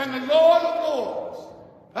and the Lord of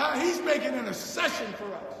Lords. He's making intercession for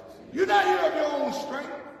us. You're not here of your own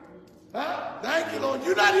strength. Thank you, Lord.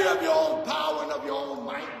 You're not here of your own power and of your own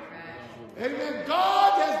might. Amen.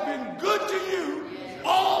 God has been good to you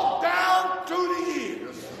all down through the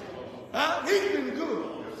years. He's been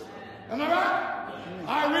good. Am I right?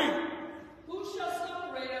 I read. Who shall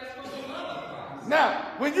separate us from the love of Christ?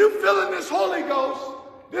 Now, when you fill in this Holy Ghost,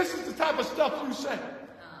 this is the type of stuff you say.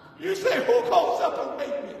 You say, who gonna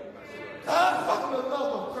separate me? From the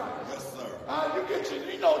love of Christ. Yes, sir. You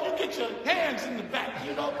get your hands in the back,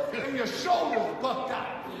 and your shoulders bucked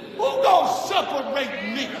out. Who gonna separate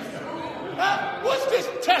me? What's this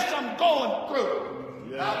test I'm going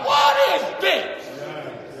through? What is this?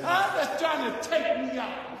 That's trying to take me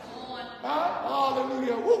out.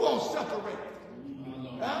 Hallelujah. Who gonna separate?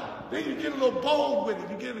 Then you get a little bold with it.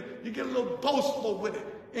 You get a little boastful with it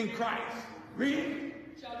in Christ. Read.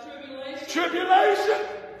 Shall tribulation, Tribulation,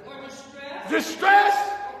 or distress,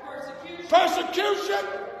 or persecution,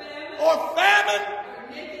 or famine,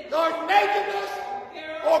 or nakedness,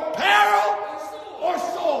 or peril, or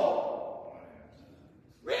sword.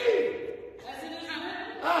 Read. As it is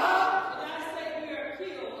written, for thy sake we are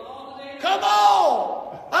killed all the day long. Come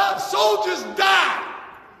on. Soldiers die.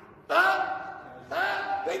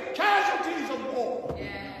 They casualties of war.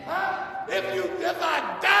 If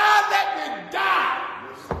I die, let me die.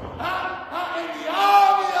 In the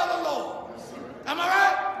army of the Lord. Am I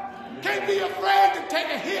right? Can't be afraid to take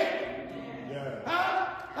a hit.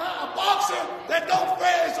 A boxer that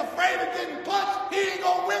is afraid of getting punched, he ain't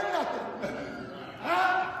gonna win nothing.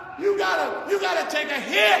 You gotta take a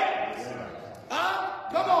hit.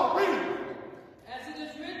 Come on, read. As it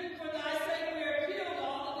is written, for thy sake we are killed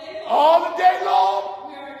all the day long. All the day long.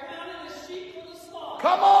 We are accounted as sheep for the slaughter.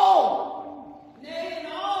 Come on. Nay,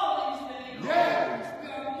 in all these things, we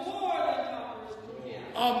are more than conquerors through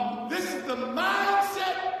him. This is the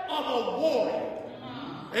mindset of a warrior.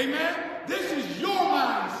 Amen. This is your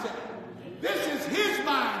mindset. This is his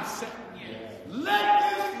mindset. Let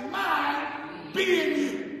this mind be in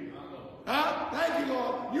you. Thank you,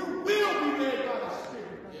 Lord. You will be led by the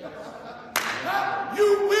Spirit. You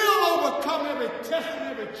will overcome every test and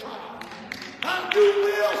every trial. You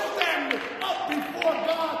will stand up before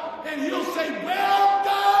God and he'll say, well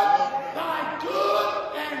done, thy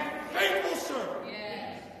good and faithful servant.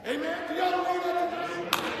 Yes. Amen. Do y'all believe that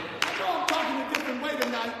tonight? I know I'm talking a different way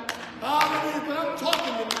tonight. Hallelujah, but I'm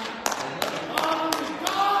talking tonight. Hallelujah.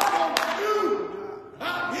 God wants you.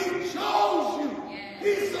 He chose you.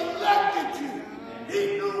 He selected you. He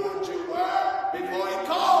knew what you were before he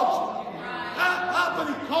called you. But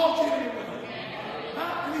he called you anyway.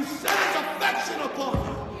 And he set his affection upon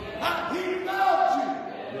you. He loved you.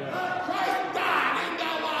 Christ died in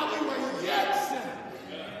that while we were yet sinners.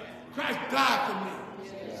 Christ died for me.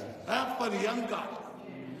 For the ungodly.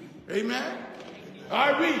 Amen.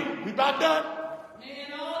 All right, we about done.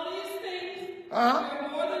 And all these things are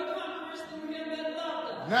more than conquerors through him that loved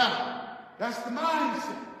us. Now, that's the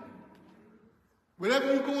mindset.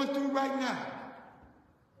 Whatever you're going through right now,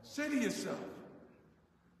 say to yourself,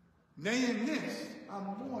 nay, in this, I'm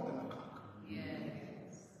more than a conqueror.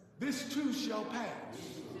 Yes. This too shall pass.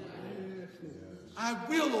 I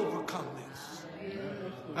will overcome this.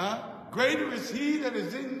 Greater is he that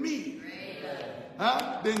is in me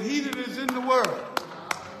than he that is in the world.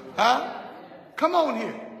 Come on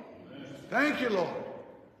here. Thank you, Lord.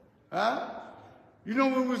 You know,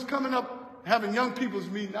 when we was coming up having young people's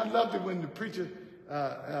meeting, I loved it when the preacher,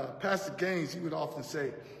 Pastor Gaines, he would often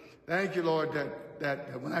say, thank you, Lord,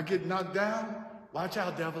 that when I get knocked down, watch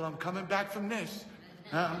out, devil, I'm coming back from this.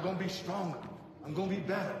 I'm going to be stronger. I'm going to be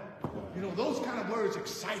better. You know, those kind of words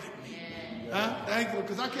excited me. Thank you,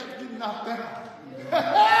 because I kept getting knocked down.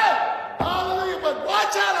 Hallelujah, but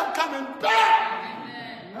watch out, I'm coming back.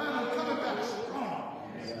 I'm coming back strong.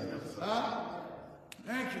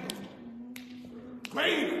 Thank you, Lord.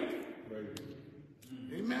 Greater.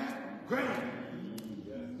 Amen. Greater.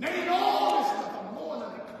 Name all this stuff. I'm more than a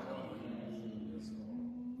conqueror.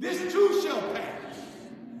 This too shall pass.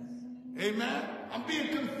 Amen. I'm being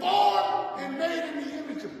conformed and made in the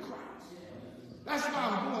image of Christ. That's why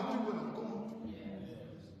I'm going through what I'm going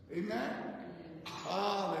through. Amen.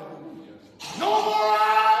 Hallelujah. No more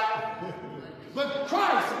I, but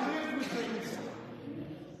Christ lives within me.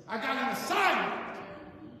 I got an assignment.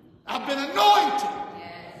 I've been anointed.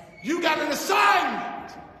 You got an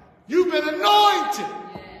assignment. You've been anointed.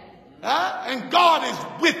 And God is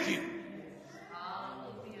with you.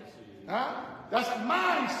 That's the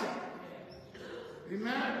mindset.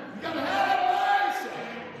 Amen. You got to have that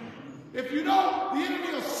mindset. If you don't, the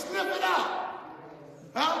enemy will sniff it out.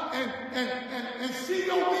 And see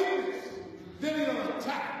your weakness. Then he'll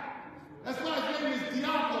attack. That's why his name is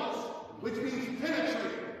Diablos, which means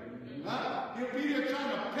penetrate. He'll be there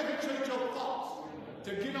trying to penetrate your thoughts to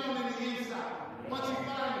get on in the inside. Once he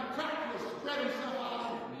finds the crack, he'll spread himself out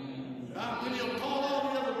here. Then he'll call all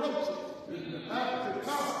the other roaches to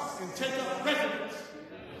come and take up residence.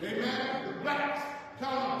 Amen. The rats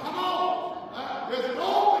tell them, come on. There's an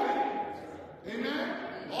opening. Amen.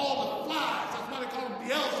 All the flies. That's why they call him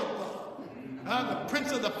Beelzebub. The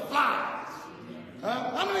prince of the flies.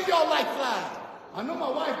 How many of y'all like flies? I know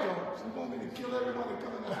my wife don't. She wants me to kill everyone that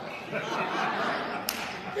comes out.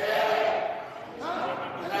 Yeah.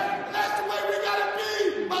 And that's the way we got to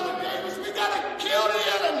be, Mother Davis. We got to kill the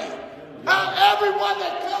enemy. Everyone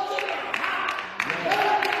that comes in the house.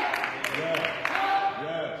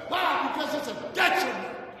 Why? Because it's a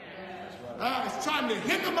detriment. It's trying to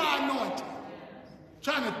hinder my anointing.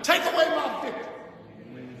 Trying to take away my victory.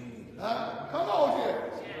 Come on here.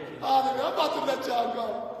 I'm about to let y'all go.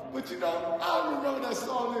 But you know, I remember that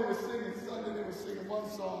song they were singing. Sunday they were singing one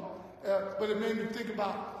song. But it made me think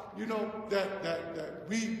about, you know, that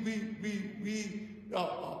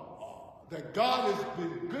God has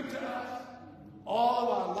been good to us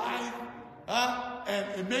all our life. And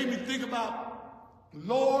it made me think about,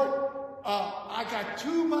 Lord, I got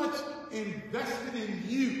too much invested in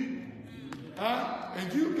you.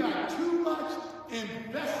 And you got too much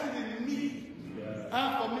invested in me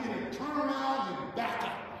for me to turn around and back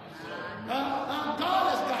up. God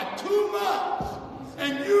has got too much,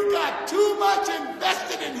 and you got too much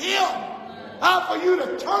invested in him for you to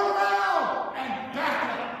turn around and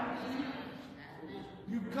back up.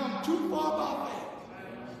 You come too far by faith.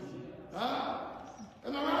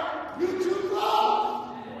 Am I right? You too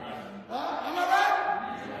close. Am I right?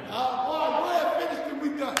 Boy, go ahead, finish and we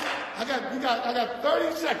done. I got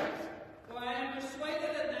 30 seconds. For I am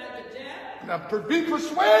persuaded that neither death, now be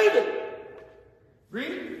persuaded.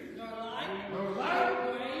 Read. nor life,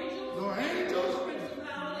 nor angels, nor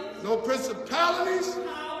principalities, no principalities,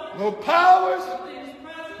 no powers,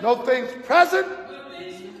 no things present,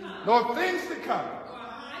 nor things to come,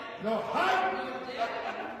 nor height.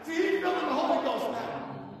 See, he's feeling the Holy Ghost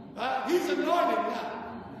now. He's anointed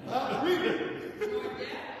now. Read it.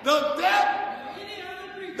 No death,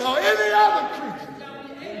 nor any other creature.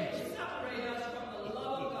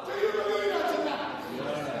 Do you believe that tonight?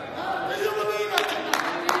 Do you believe that tonight?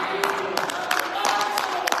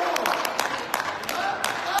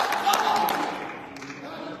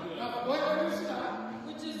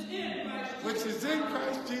 Which is in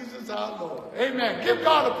Christ Jesus our Lord. Amen. Give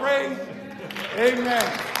God a praise. Amen.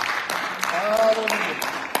 Hallelujah.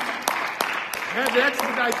 Had to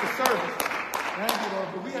expedite the service. Thank you, Lord.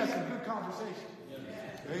 But we had some good conversation.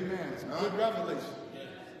 Amen. Some good revelation.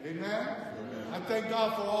 Amen. I thank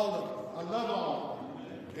God for all of it. I love all.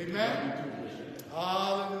 Amen.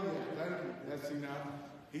 Hallelujah. Thank you. That's see now.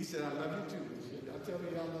 He said, I love you too. I tell you,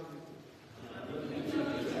 I love you too.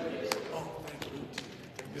 Oh, thank you.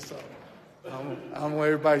 Take this up. I want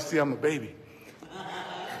everybody to see I'm a baby.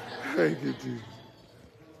 Thank you, Jesus.